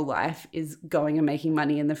moral life is going and making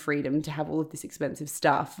money and the freedom to have all of this expensive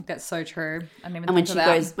stuff. That's so true. I didn't even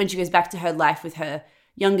and when she goes back to her life with her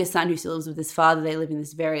youngest son who still lives with his father, they live in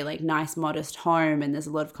this very like nice, modest home, and there's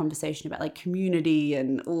a lot of conversation about like community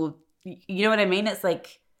and all, you know what I mean? It's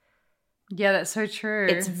like, yeah, that's so true.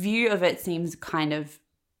 Its view of it seems kind of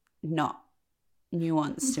not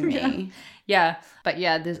nuanced to me. Yeah. But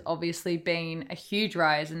yeah, there's obviously been a huge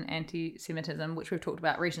rise in anti-Semitism, which we've talked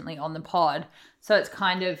about recently on the pod. So it's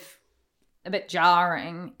kind of a bit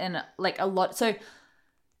jarring and like a lot. So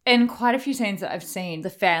in quite a few scenes that I've seen, the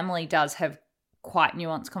family does have quite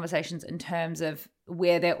nuanced conversations in terms of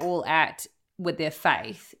where they're all at with their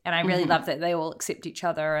faith. And I really love that they all accept each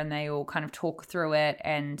other and they all kind of talk through it.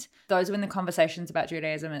 And those are when the conversations about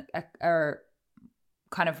Judaism are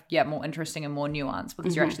kind of, more interesting and more nuanced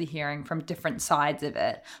because you're actually hearing from different sides of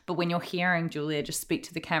it. But when you're hearing Julia just speak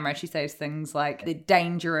to the camera, she says things like they're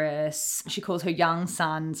dangerous. She calls her young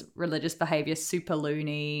son's religious behavior super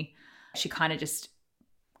loony. She kind of just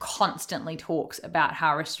constantly talks about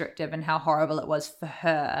how restrictive and how horrible it was for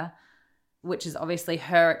her, which is obviously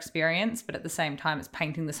her experience, but at the same time it's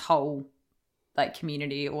painting this whole like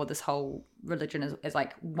community or this whole religion as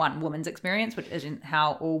like one woman's experience, which isn't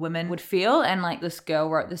how all women would feel. And like this girl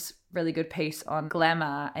wrote this really good piece on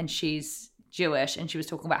Glamour, and she's Jewish, and she was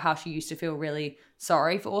talking about how she used to feel really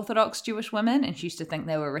sorry for Orthodox Jewish women, and she used to think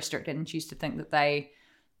they were restricted, and she used to think that they,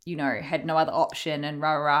 you know, had no other option and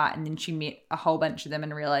rah. And then she met a whole bunch of them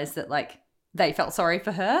and realized that like they felt sorry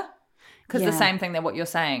for her. Because the same thing that what you're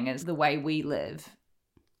saying is the way we live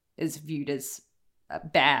is viewed as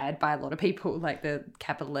bad by a lot of people, like the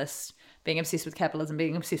capitalist, being obsessed with capitalism,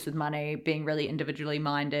 being obsessed with money, being really individually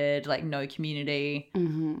minded, like no community.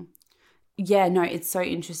 Yeah, no, it's so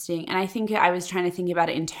interesting. And I think I was trying to think about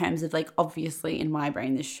it in terms of like, obviously in my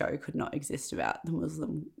brain, this show could not exist about the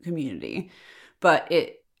Muslim community. But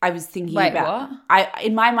I was thinking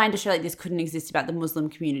in my mind, a show like this couldn't exist about the Muslim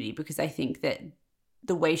community because I think that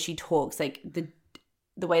the way she talks, like the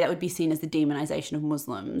way that would be seen as the demonization of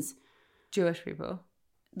Muslims. Jewish people.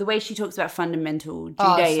 The way she talks about fundamental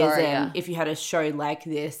Judaism, if you had a show like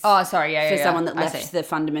this for someone that left the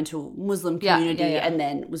fundamental Muslim community and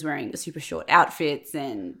then was wearing super short outfits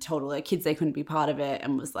and told all their kids they couldn't be part of it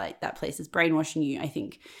and was like, that place is brainwashing you. I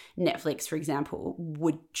think Netflix, for example,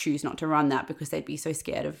 would choose not to run that because they'd be so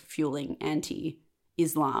scared of fueling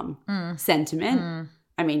anti-Islam sentiment.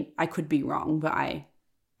 I mean, I could be wrong, but I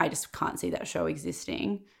just can't see that show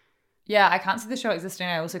existing. Yeah, I can't see the show existing.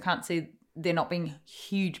 I also can't see there not being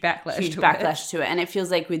huge backlash to it. And it feels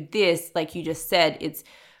like with this, like you just said, it's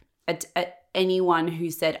anyone who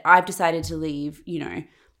said, I've decided to leave, you know,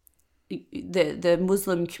 the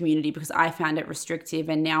Muslim community because I found it restrictive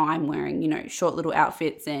and now I'm wearing, you know, short little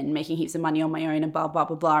outfits and making heaps of money on my own and blah, blah,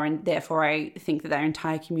 blah, blah. And therefore I think that their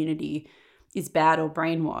entire community is bad or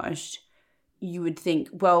brainwashed. You would think,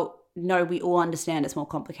 well, no, we all understand it's more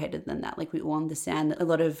complicated than that. Like we all understand that a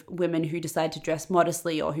lot of women who decide to dress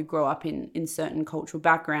modestly or who grow up in certain cultural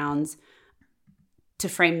backgrounds, to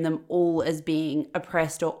frame them all as being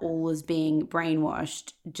oppressed or all as being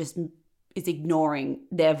brainwashed just is ignoring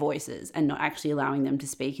their voices and not actually allowing them to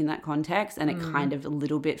speak in that context. And it kind of a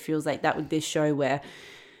little bit feels like that with this show where,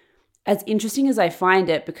 as interesting as I find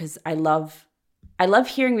it, because I love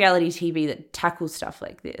hearing reality TV that tackles stuff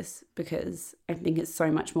like this because I think it's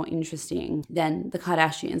so much more interesting than the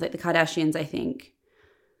Kardashians. Like the Kardashians, I think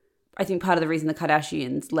part of the reason the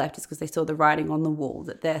Kardashians left is because they saw the writing on the wall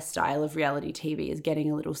that their style of reality TV is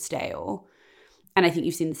getting a little stale. And I think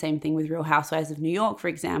you've seen the same thing with Real Housewives of New York, for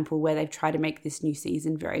example, where they've tried to make this new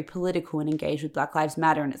season very political and engage with Black Lives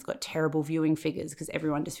Matter, and it's got terrible viewing figures because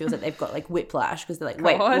everyone just feels like they've got like whiplash because they're like,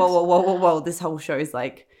 wait, whoa, this whole show is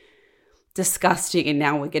like disgusting and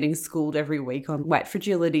now we're getting schooled every week on white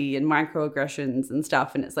fragility and microaggressions and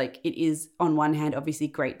stuff. And it's like, it is on one hand obviously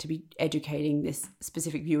great to be educating this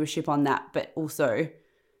specific viewership on that, but also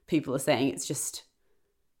people are saying it's just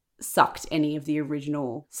sucked any of the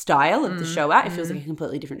original style of the show out. It feels like a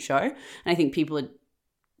completely different show. And I think people are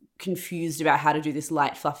confused about how to do this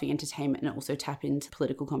light, fluffy entertainment and also tap into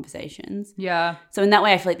political conversations. Yeah. So in that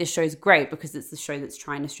way, I feel like this show is great because it's the show that's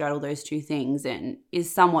trying to straddle those two things and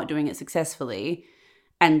is somewhat doing it successfully.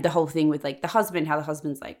 And the whole thing with like the husband, how the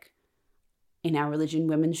husband's like, in our religion,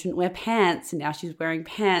 women shouldn't wear pants. And now she's wearing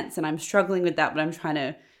pants and I'm struggling with that, but I'm trying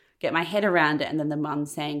to get my head around it. And then the mum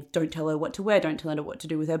saying, don't tell her what to wear, don't tell her what to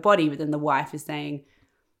do with her body. But then the wife is saying,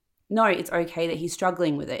 no, it's okay that he's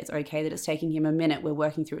struggling with it. It's okay that it's taking him a minute. We're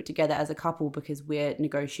working through it together as a couple because we're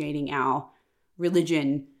negotiating our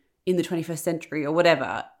religion in the 21st century or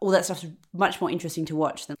whatever. All that stuff's much more interesting to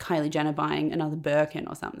watch than Kylie Jenner buying another Birkin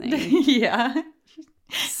or something. Yeah.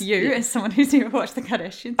 As someone who's never watched the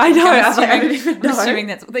Kardashians. I know. I'm assuming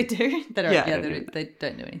that's what they do. They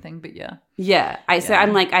don't do anything, but yeah. Yeah. So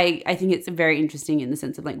I'm like, I think it's very interesting in the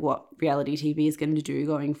sense of like what reality TV is going to do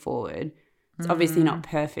going forward. It's obviously not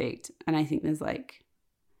perfect. And I think there's like,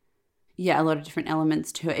 a lot of different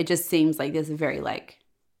elements to it. It just seems like there's a very like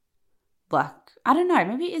black I don't know,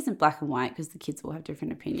 maybe it isn't black and white because the kids all have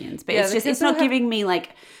different opinions. But it's not giving me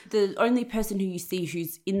like the only person who you see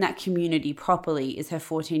who's in that community properly is her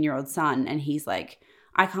 14-year-old son, and he's like,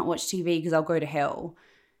 I can't watch TV because I'll go to hell.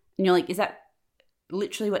 And you're like, is that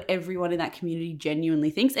literally what everyone in that community genuinely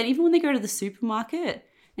thinks? And even when they go to the supermarket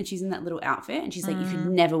and she's in that little outfit and she's like, you could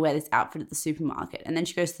never wear this outfit at the supermarket. And then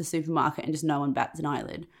she goes to the supermarket and just no one bats an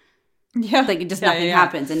eyelid. Yeah. Like just nothing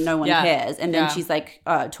happens and no one cares. And then she's like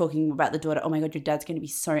talking about the daughter, oh my God, your dad's going to be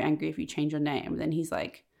so angry if you change your name. And then he's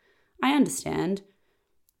like, I understand.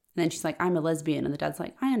 And then she's like, I'm a lesbian. And the dad's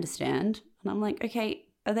like, I understand. And I'm like, okay,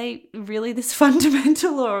 are they really this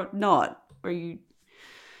fundamental or not? Or are you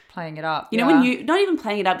playing it up? You know, when you, not even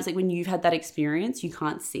playing it up, it's like when you've had that experience, you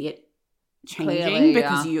can't see it changing clearly,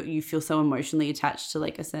 because you feel so emotionally attached to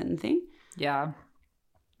like a certain thing. Yeah.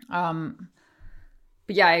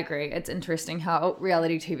 But yeah, I agree. It's interesting how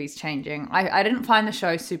reality TV is changing. I didn't find the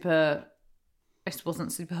show super, I just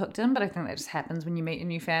wasn't super hooked in, but I think that just happens when you meet a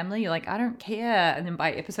new family. You're like, I don't care. And then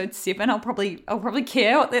by episode 7, I'll probably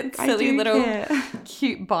care what that silly little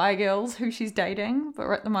cute bi girls who she's dating. But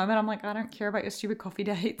at the moment, I'm like, I don't care about your stupid coffee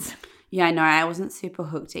dates. Yeah, I know. I wasn't super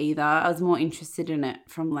hooked either. I was more interested in it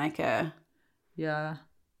from like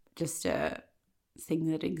just a thing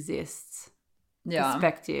that exists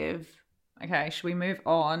perspective. Okay, should we move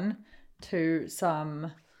on to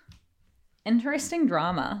some interesting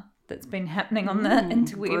drama that's been happening on the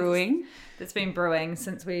interwebs? Brewing. That's been brewing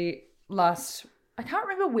since we last... I can't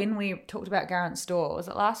remember when we talked about Garant Store. Was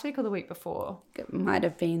it last week or the week before? It might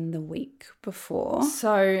have been the week before.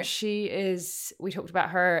 So she is... We talked about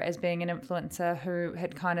her as being an influencer who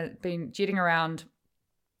had kind of been jetting around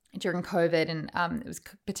during COVID, and it was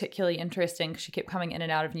particularly interesting because she kept coming in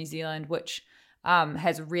and out of New Zealand, which...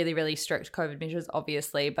 has really, really strict COVID measures,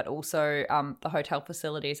 obviously, but also the hotel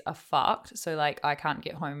facilities are fucked. So, like, I can't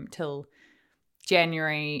get home till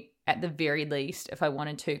January at the very least if I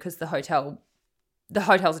wanted to, because the hotels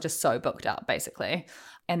are just so booked up, basically.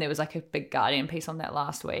 And there was like a big Guardian piece on that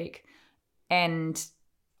last week. And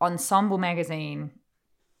Ensemble magazine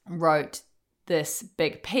wrote this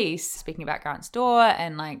big piece speaking about Garant Store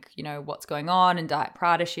and like, you know, what's going on, and Diet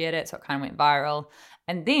Prada shared it, so it kind of went viral.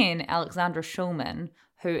 And then Alexandra Schulman,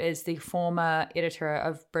 who is the former editor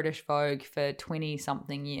of British Vogue for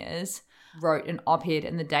 20-something years, wrote an op-ed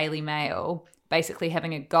in the Daily Mail basically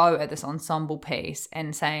having a go at this Ensemble piece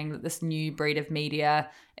and saying that this new breed of media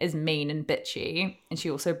is mean and bitchy. And she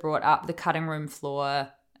also brought up the cutting room floor,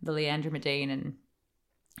 the Leandra Medine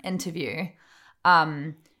interview.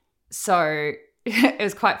 So it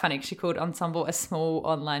was quite funny because she called Ensemble a small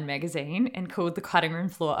online magazine and called The Cutting Room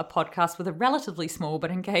Floor a podcast with a relatively small but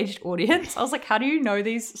engaged audience. I was like, how do you know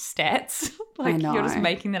these stats? Like, you're just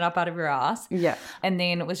making that up out of your ass. Yeah. And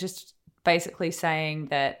then it was just basically saying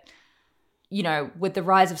that, you know, with the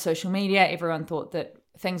rise of social media, everyone thought that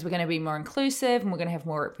things were going to be more inclusive and we're going to have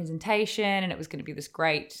more representation and it was going to be this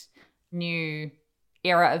great new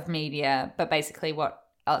era of media. But basically what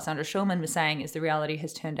Alexandra Schulman was saying is the reality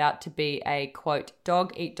has turned out to be a, quote,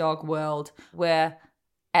 dog-eat-dog world where,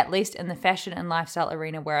 at least in the fashion and lifestyle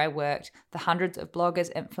arena where I worked, the hundreds of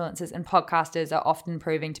bloggers, influencers, and podcasters are often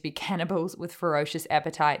proving to be cannibals with ferocious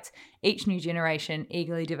appetites, each new generation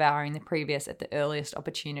eagerly devouring the previous at the earliest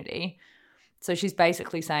opportunity. So she's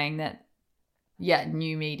basically saying that, yeah,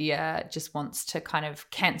 new media just wants to kind of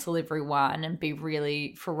cancel everyone and be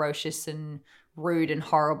really ferocious and rude and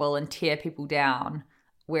horrible and tear people down,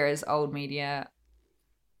 whereas old media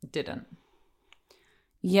didn't.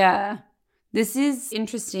 Yeah. This is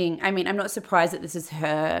interesting. I mean, I'm not surprised that this is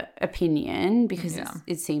her opinion because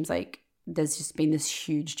it seems like there's just been this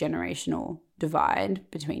huge generational divide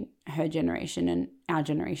between her generation and our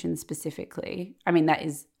generation specifically. I mean, that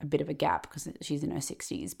is a bit of a gap because she's in her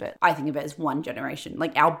 60s, but I think of it as one generation.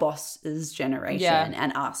 Like our boss's generation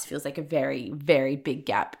and us feels like a very, very big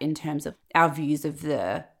gap in terms of our views of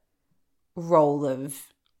the role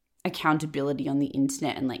of accountability on the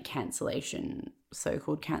internet and like cancellation,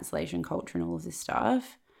 so-called cancellation culture and all of this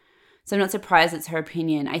stuff. So I'm not surprised it's her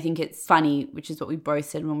opinion. I think it's funny, which is what we both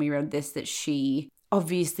said when we read this, that she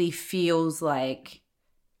obviously feels like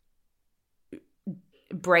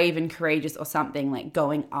brave and courageous or something, like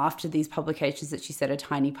going after these publications that she said are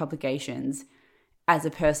tiny publications as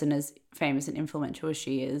a person as famous and influential as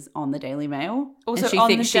she is on the Daily Mail. Also, and she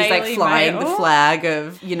thinks she's like flying the flag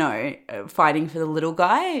of, you know, fighting for the little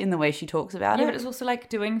guy in the way she talks about it. Yeah, but it's also like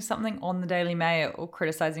doing something on the Daily Mail or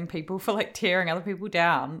criticizing people for like tearing other people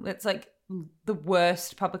down. It's like the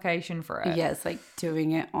worst publication for it. Yeah, it's like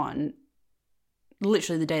doing it on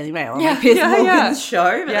literally the Daily Mail. Like Piers Morgan's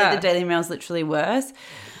show, but like the Daily Mail's literally worse.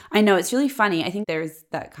 I know, it's really funny. I think there's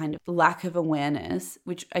that kind of lack of awareness,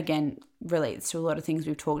 which again relates to a lot of things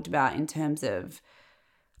we've talked about in terms of,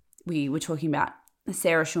 we were talking about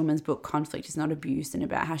Sarah Schulman's book Conflict is Not Abuse, and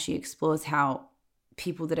about how she explores how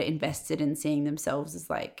people that are invested in seeing themselves as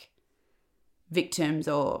like victims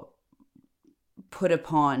or put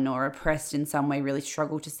upon or oppressed in some way really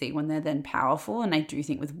struggle to see when they're then powerful. And I do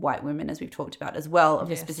think with white women, as we've talked about as well,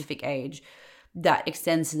 of a specific age, that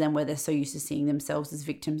extends to them where they're so used to seeing themselves as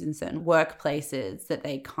victims in certain workplaces that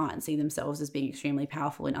they can't see themselves as being extremely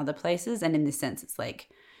powerful in other places. And in this sense, it's like,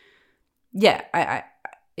 I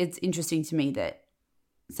it's interesting to me that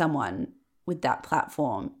someone with that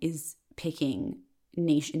platform is picking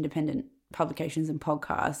niche independent publications and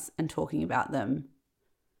podcasts and talking about them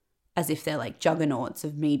as if they're like juggernauts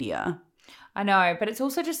of media. I know, but it's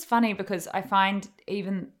also just funny because I find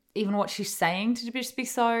even what she's saying to just be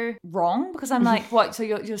so wrong, because I'm like, what? So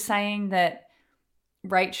you're saying that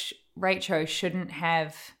Rachel shouldn't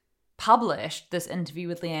have published this interview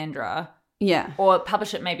with Leandra, or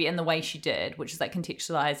publish it maybe in the way she did, which is like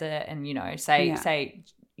contextualize it and, you know, say,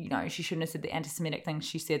 you know, she shouldn't have said the anti-Semitic things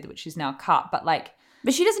she said, which she's now cut, but like.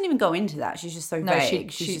 But she doesn't even go into that. She's just so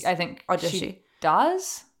vague. I think she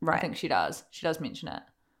does. Right. I think she does. She does mention it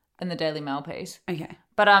in the Daily Mail piece. Okay.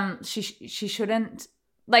 But she shouldn't.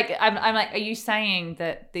 Like, I'm like, are you saying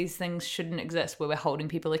that these things shouldn't exist where we're holding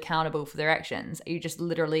people accountable for their actions? Are you just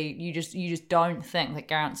literally, you just don't think that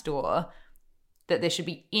Garant Store, that there should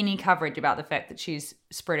be any coverage about the fact that she's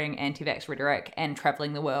spreading anti-vax rhetoric and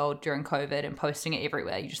traveling the world during COVID and posting it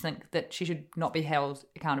everywhere? You just think that she should not be held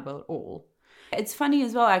accountable at all? It's funny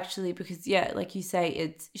as well, actually, because, like you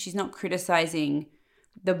say, she's not criticizing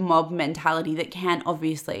the mob mentality that can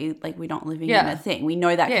obviously, like, we're not living in a thing. We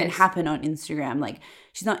know that can happen on Instagram. Like,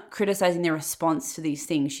 she's not criticizing the response to these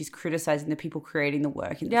things. She's criticizing the people creating the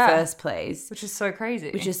work in the first place. Which is so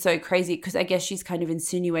crazy. Because I guess she's kind of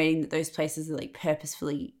insinuating that those places are like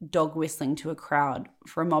purposefully dog whistling to a crowd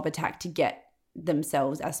for a mob attack to get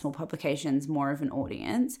themselves as small publications more of an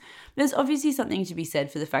audience. There's obviously something to be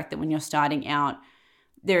said for the fact that when you're starting out,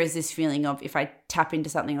 there is this feeling of, if I tap into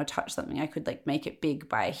something or touch something, I could like make it big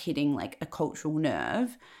by hitting like a cultural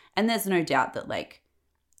nerve. And there's no doubt that like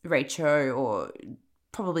Rachel, or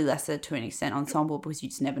probably lesser to an extent Ensemble, because you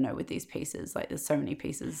just never know with these pieces. Like, there's so many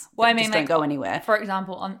pieces that just don't go anywhere. For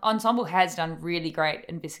example, Ensemble has done really great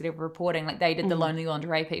investigative reporting. Like, they did the Lonely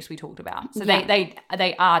Lingerie piece we talked about. So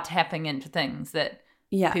they are tapping into things that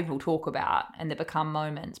people talk about and they become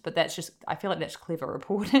moments. But that's just, I feel like that's clever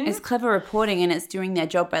reporting. It's clever reporting, and it's doing their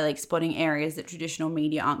job by like spotting areas that traditional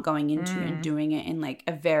media aren't going into and doing it in like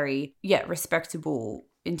a very respectable,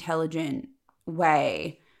 intelligent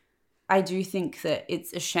way. I do think that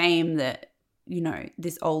it's a shame that, you know,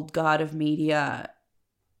 this old guard of media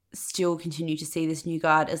still continue to see this new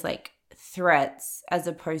guard as like threats, as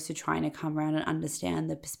opposed to trying to come around and understand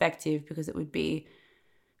the perspective, because it would be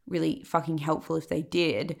really fucking helpful if they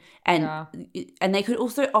did. And they could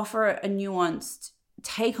also offer a nuanced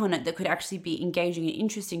take on it that could actually be engaging and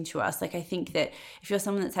interesting to us. Like, I think that if you're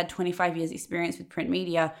someone that's had 25 years experience with print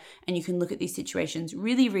media and you can look at these situations,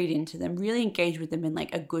 really read into them, really engage with them in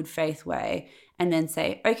like a good faith way, and then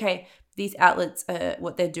say, okay, these outlets,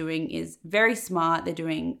 what they're doing is very smart, they're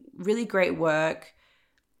doing really great work,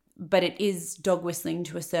 but it is dog whistling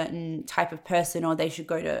to a certain type of person, or they should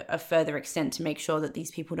go to a further extent to make sure that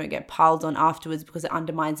these people don't get piled on afterwards, because it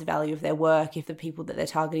undermines the value of their work if the people that they're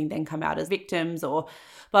targeting then come out as victims, or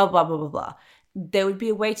blah, blah, blah, blah, blah. There would be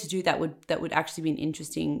a way to do that would actually be an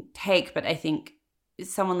interesting take. But I think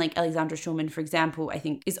someone like Alexandra Schulman, for example, I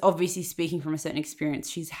think is obviously speaking from a certain experience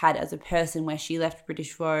she's had as a person, where she left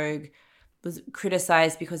British Vogue, was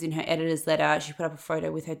criticized because in her editor's letter, she put up a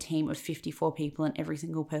photo with her team of 54 people and every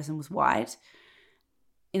single person was white.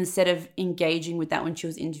 Instead of engaging with that when she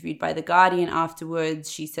was interviewed by The Guardian afterwards,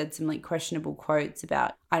 she said some like questionable quotes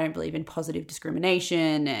about, I don't believe in positive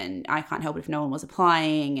discrimination and I can't help it if no one was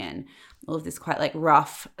applying, and all of this quite like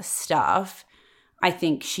rough stuff. I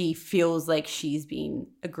think she feels like she's been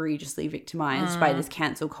egregiously victimized by this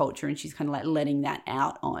cancel culture, and she's kind of like letting that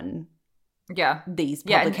out on these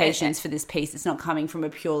publications for this piece. It's not coming from a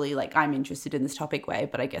purely like, I'm interested in this topic way,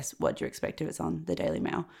 but I guess what do you expect if it's on the Daily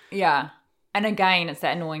Mail? Yeah. And again, it's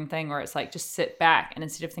that annoying thing where it's like, just sit back and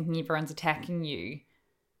instead of thinking everyone's attacking you,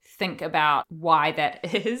 think about why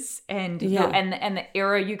that is and the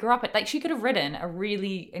era you grew up at. Like, she could have written a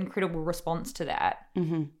really incredible response to that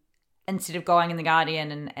instead of going in The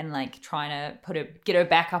Guardian and like trying to get her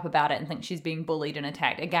back up about it and think she's being bullied and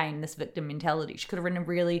attacked. Again, this victim mentality. She could have written a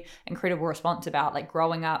really incredible response about like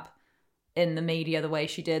growing up in the media the way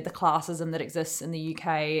she did, the classism that exists in the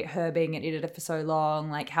UK, her being an editor for so long,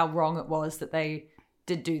 like how wrong it was that they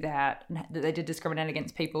did do that and that they did discriminate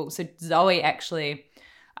against people. So Zoe actually,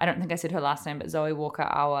 I don't think I said her last name, but Zoe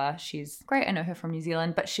Walker-Awa, she's great. I know her from New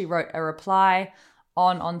Zealand, but she wrote a reply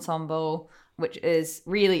on Ensemble, which is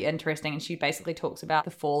really interesting. And she basically talks about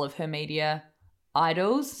the fall of her media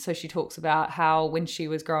idols. So she talks about how when she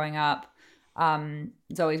was growing up,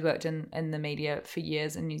 Zoe's worked in the media for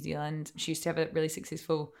years in New Zealand. She used to have a really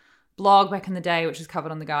successful blog back in the day, which is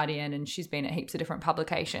covered on The Guardian, and she's been at heaps of different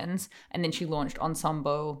publications. And then she launched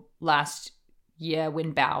Ensemble last year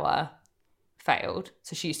when Bauer failed.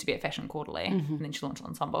 So she used to be at Fashion Quarterly, and then she launched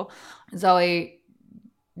Ensemble. Zoe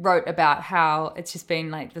wrote about how it's just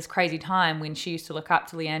been like this crazy time when she used to look up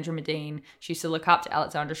to Leandra Medine, she used to look up to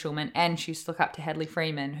Alexandra Schulman, and she used to look up to Hadley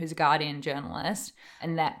Freeman, who's a Guardian journalist,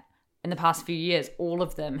 and that in the past few years, all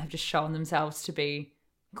of them have just shown themselves to be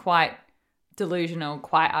quite delusional,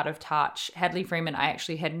 quite out of touch. Hadley Freeman, I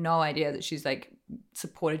actually had no idea that she's like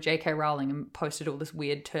supported J.K. Rowling and posted all this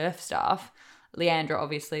weird TERF stuff. Leandra,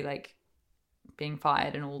 obviously, like being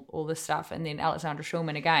fired and all this stuff. And then Alexandra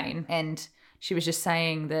Schulman again. And she was just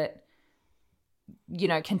saying that, you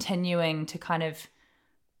know, continuing to kind of,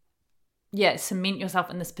 cement yourself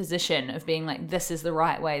in this position of being like, this is the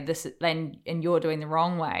right way, and you're doing the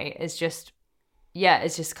wrong way is just,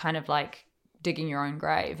 it's just kind of like digging your own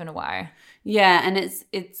grave in a way. Yeah, and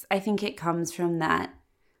it's I think it comes from that.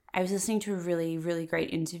 I was listening to a really, really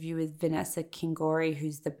great interview with Vanessa Kingori,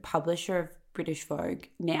 who's the publisher of British Vogue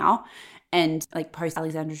now, and like post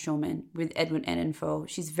Alexandra Schulman with Edward Enninful.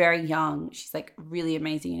 She's very young. She's like really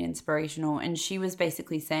amazing and inspirational. And she was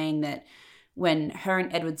basically saying that when her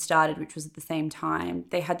and Edward started, which was at the same time,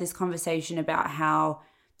 they had this conversation about how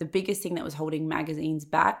the biggest thing that was holding magazines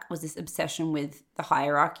back was this obsession with the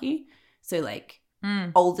hierarchy. So like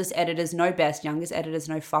oldest editors know best, youngest editors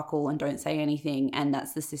know fuck all and don't say anything, and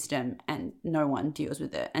that's the system and no one deals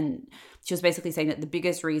with it. And she was basically saying that the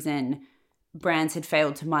biggest reason brands had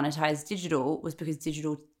failed to monetize digital was because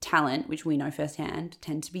digital talent, which we know firsthand,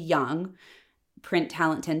 tend to be young. Print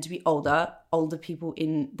talent tend to be older. Older people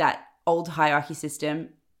in that old hierarchy system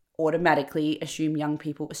automatically assume young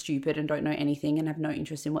people are stupid and don't know anything and have no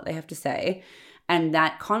interest in what they have to say. And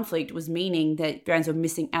that conflict was meaning that brands were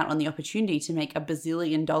missing out on the opportunity to make $1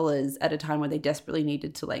 bazillion at a time where they desperately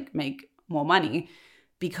needed to like make more money,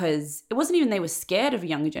 because it wasn't even they were scared of a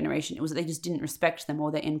younger generation. It was that they just didn't respect them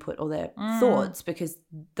or their input or their thoughts, because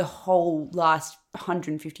the whole last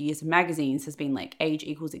 150 years of magazines has been like age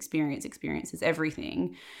equals experience, experience is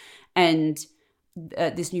everything. And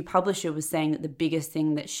this new publisher was saying that the biggest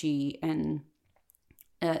thing that she and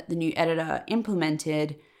the new editor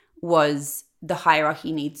implemented was the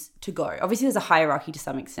hierarchy needs to go. Obviously, there's a hierarchy to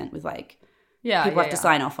some extent with like people have to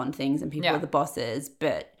sign off on things and people are the bosses.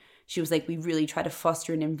 But she was like, we really try to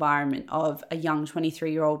foster an environment of a young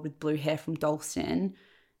 23-year-old with blue hair from Dalston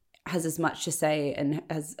has as much to say and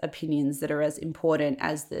has opinions that are as important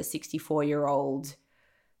as the 64-year-old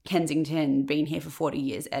Kensington, been here for 40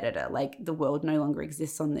 years editor. Like, the world no longer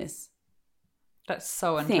exists on this. That's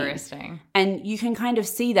so interesting. And you can kind of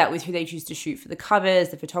see that with who they choose to shoot for the covers,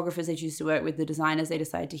 the photographers they choose to work with, the designers they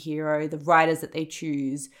decide to hero, the writers that they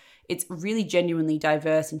choose. It's really genuinely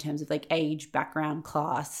diverse in terms of like age, background,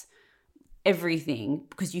 class, everything,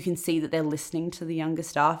 because you can see that they're listening to the younger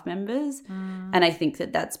staff members. And I think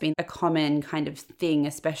that that's been a common kind of thing,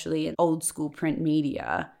 especially in old school print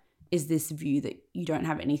media, is this view that you don't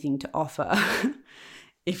have anything to offer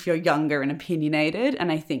if you're younger and opinionated.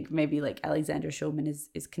 And I think maybe like Alexandra Schulman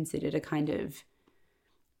is considered a kind of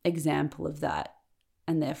example of that.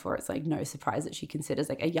 And therefore it's like no surprise that she considers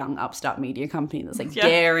like a young upstart media company that's like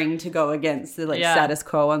daring to go against the like status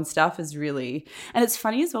quo on stuff is really. And it's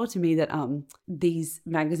funny as well to me that these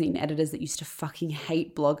magazine editors that used to fucking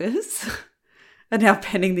hate bloggers are now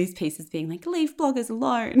penning these pieces being like, leave bloggers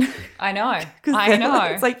alone. I know. I know.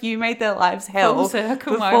 It's like you made their lives hell full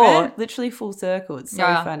circle before. Moment. Literally full circle. It's so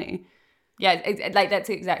funny. Yeah, like that's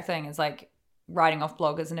the exact thing. It's like writing off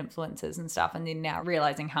bloggers and influencers and stuff, and then now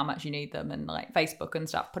realizing how much you need them, and like Facebook and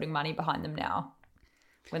stuff putting money behind them now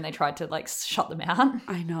when they tried to like shut them out.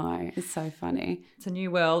 I know. It's so funny. It's a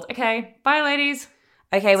new world. Okay. Bye, ladies.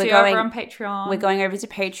 Okay, we're going over on Patreon. We're going over to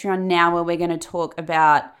Patreon now, where we're going to talk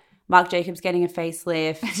about Marc Jacobs getting a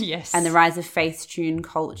facelift. Yes. And the rise of Facetune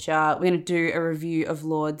culture. We're going to do a review of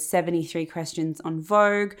Lord's 73 questions on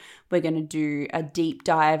Vogue. We're going to do a deep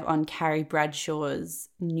dive on Carrie Bradshaw's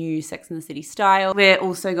new Sex and the City style. We're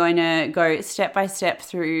also going to go step by step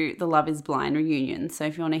through the Love is Blind reunion. So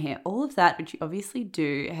if you want to hear all of that, which you obviously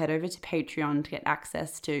do, head over to Patreon to get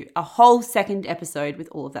access to a whole second episode with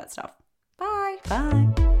all of that stuff. Bye.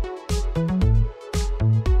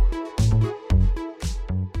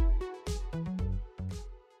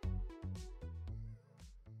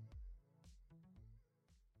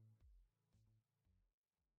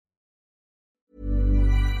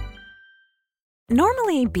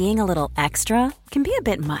 Normally, being a little extra can be a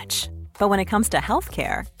bit much, but when it comes to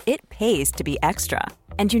healthcare, it pays to be extra.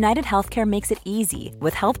 And United Healthcare makes it easy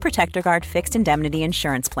with Health Protector Guard fixed indemnity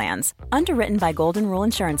insurance plans. Underwritten by Golden Rule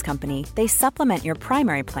Insurance Company, they supplement your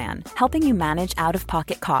primary plan, helping you manage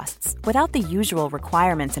out-of-pocket costs without the usual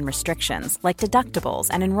requirements and restrictions like deductibles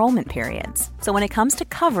and enrollment periods. So when it comes to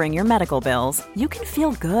covering your medical bills, you can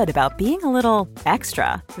feel good about being a little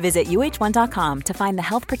extra. Visit uh1.com to find the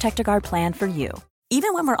Health Protector Guard plan for you.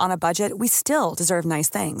 Even when we're on a budget, we still deserve nice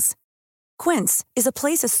things. Quince is a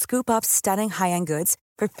place to scoop up stunning high-end goods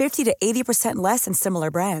for 50 to 80% less than similar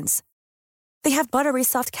brands. They have buttery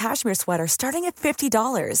soft cashmere sweaters starting at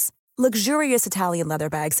 $50, luxurious Italian leather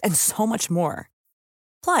bags, and so much more.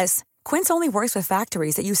 Plus, Quince only works with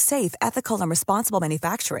factories that use safe, ethical, and responsible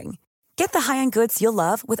manufacturing. Get the high-end goods you'll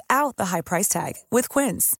love without the high price tag with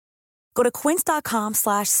Quince. Go to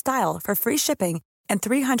quince.com/style for free shipping and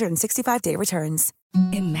 365-day returns.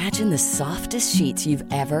 Imagine the softest sheets you've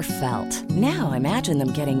ever felt. Now imagine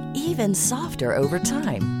them getting even softer over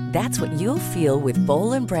time. That's what you'll feel with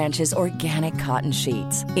Boll & Branch's organic cotton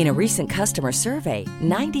sheets. In a recent customer survey,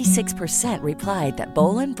 96% replied that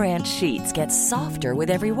Boll & Branch sheets get softer with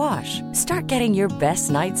every wash. Start getting your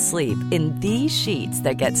best night's sleep in these sheets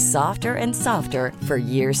that get softer and softer for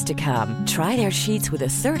years to come. Try their sheets with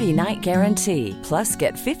a 30-night guarantee. Plus,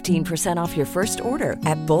 get 15% off your first order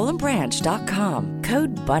at bollandbranch.com.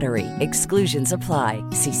 Code BUTTERY. Exclusions apply.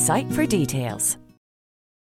 See site for details.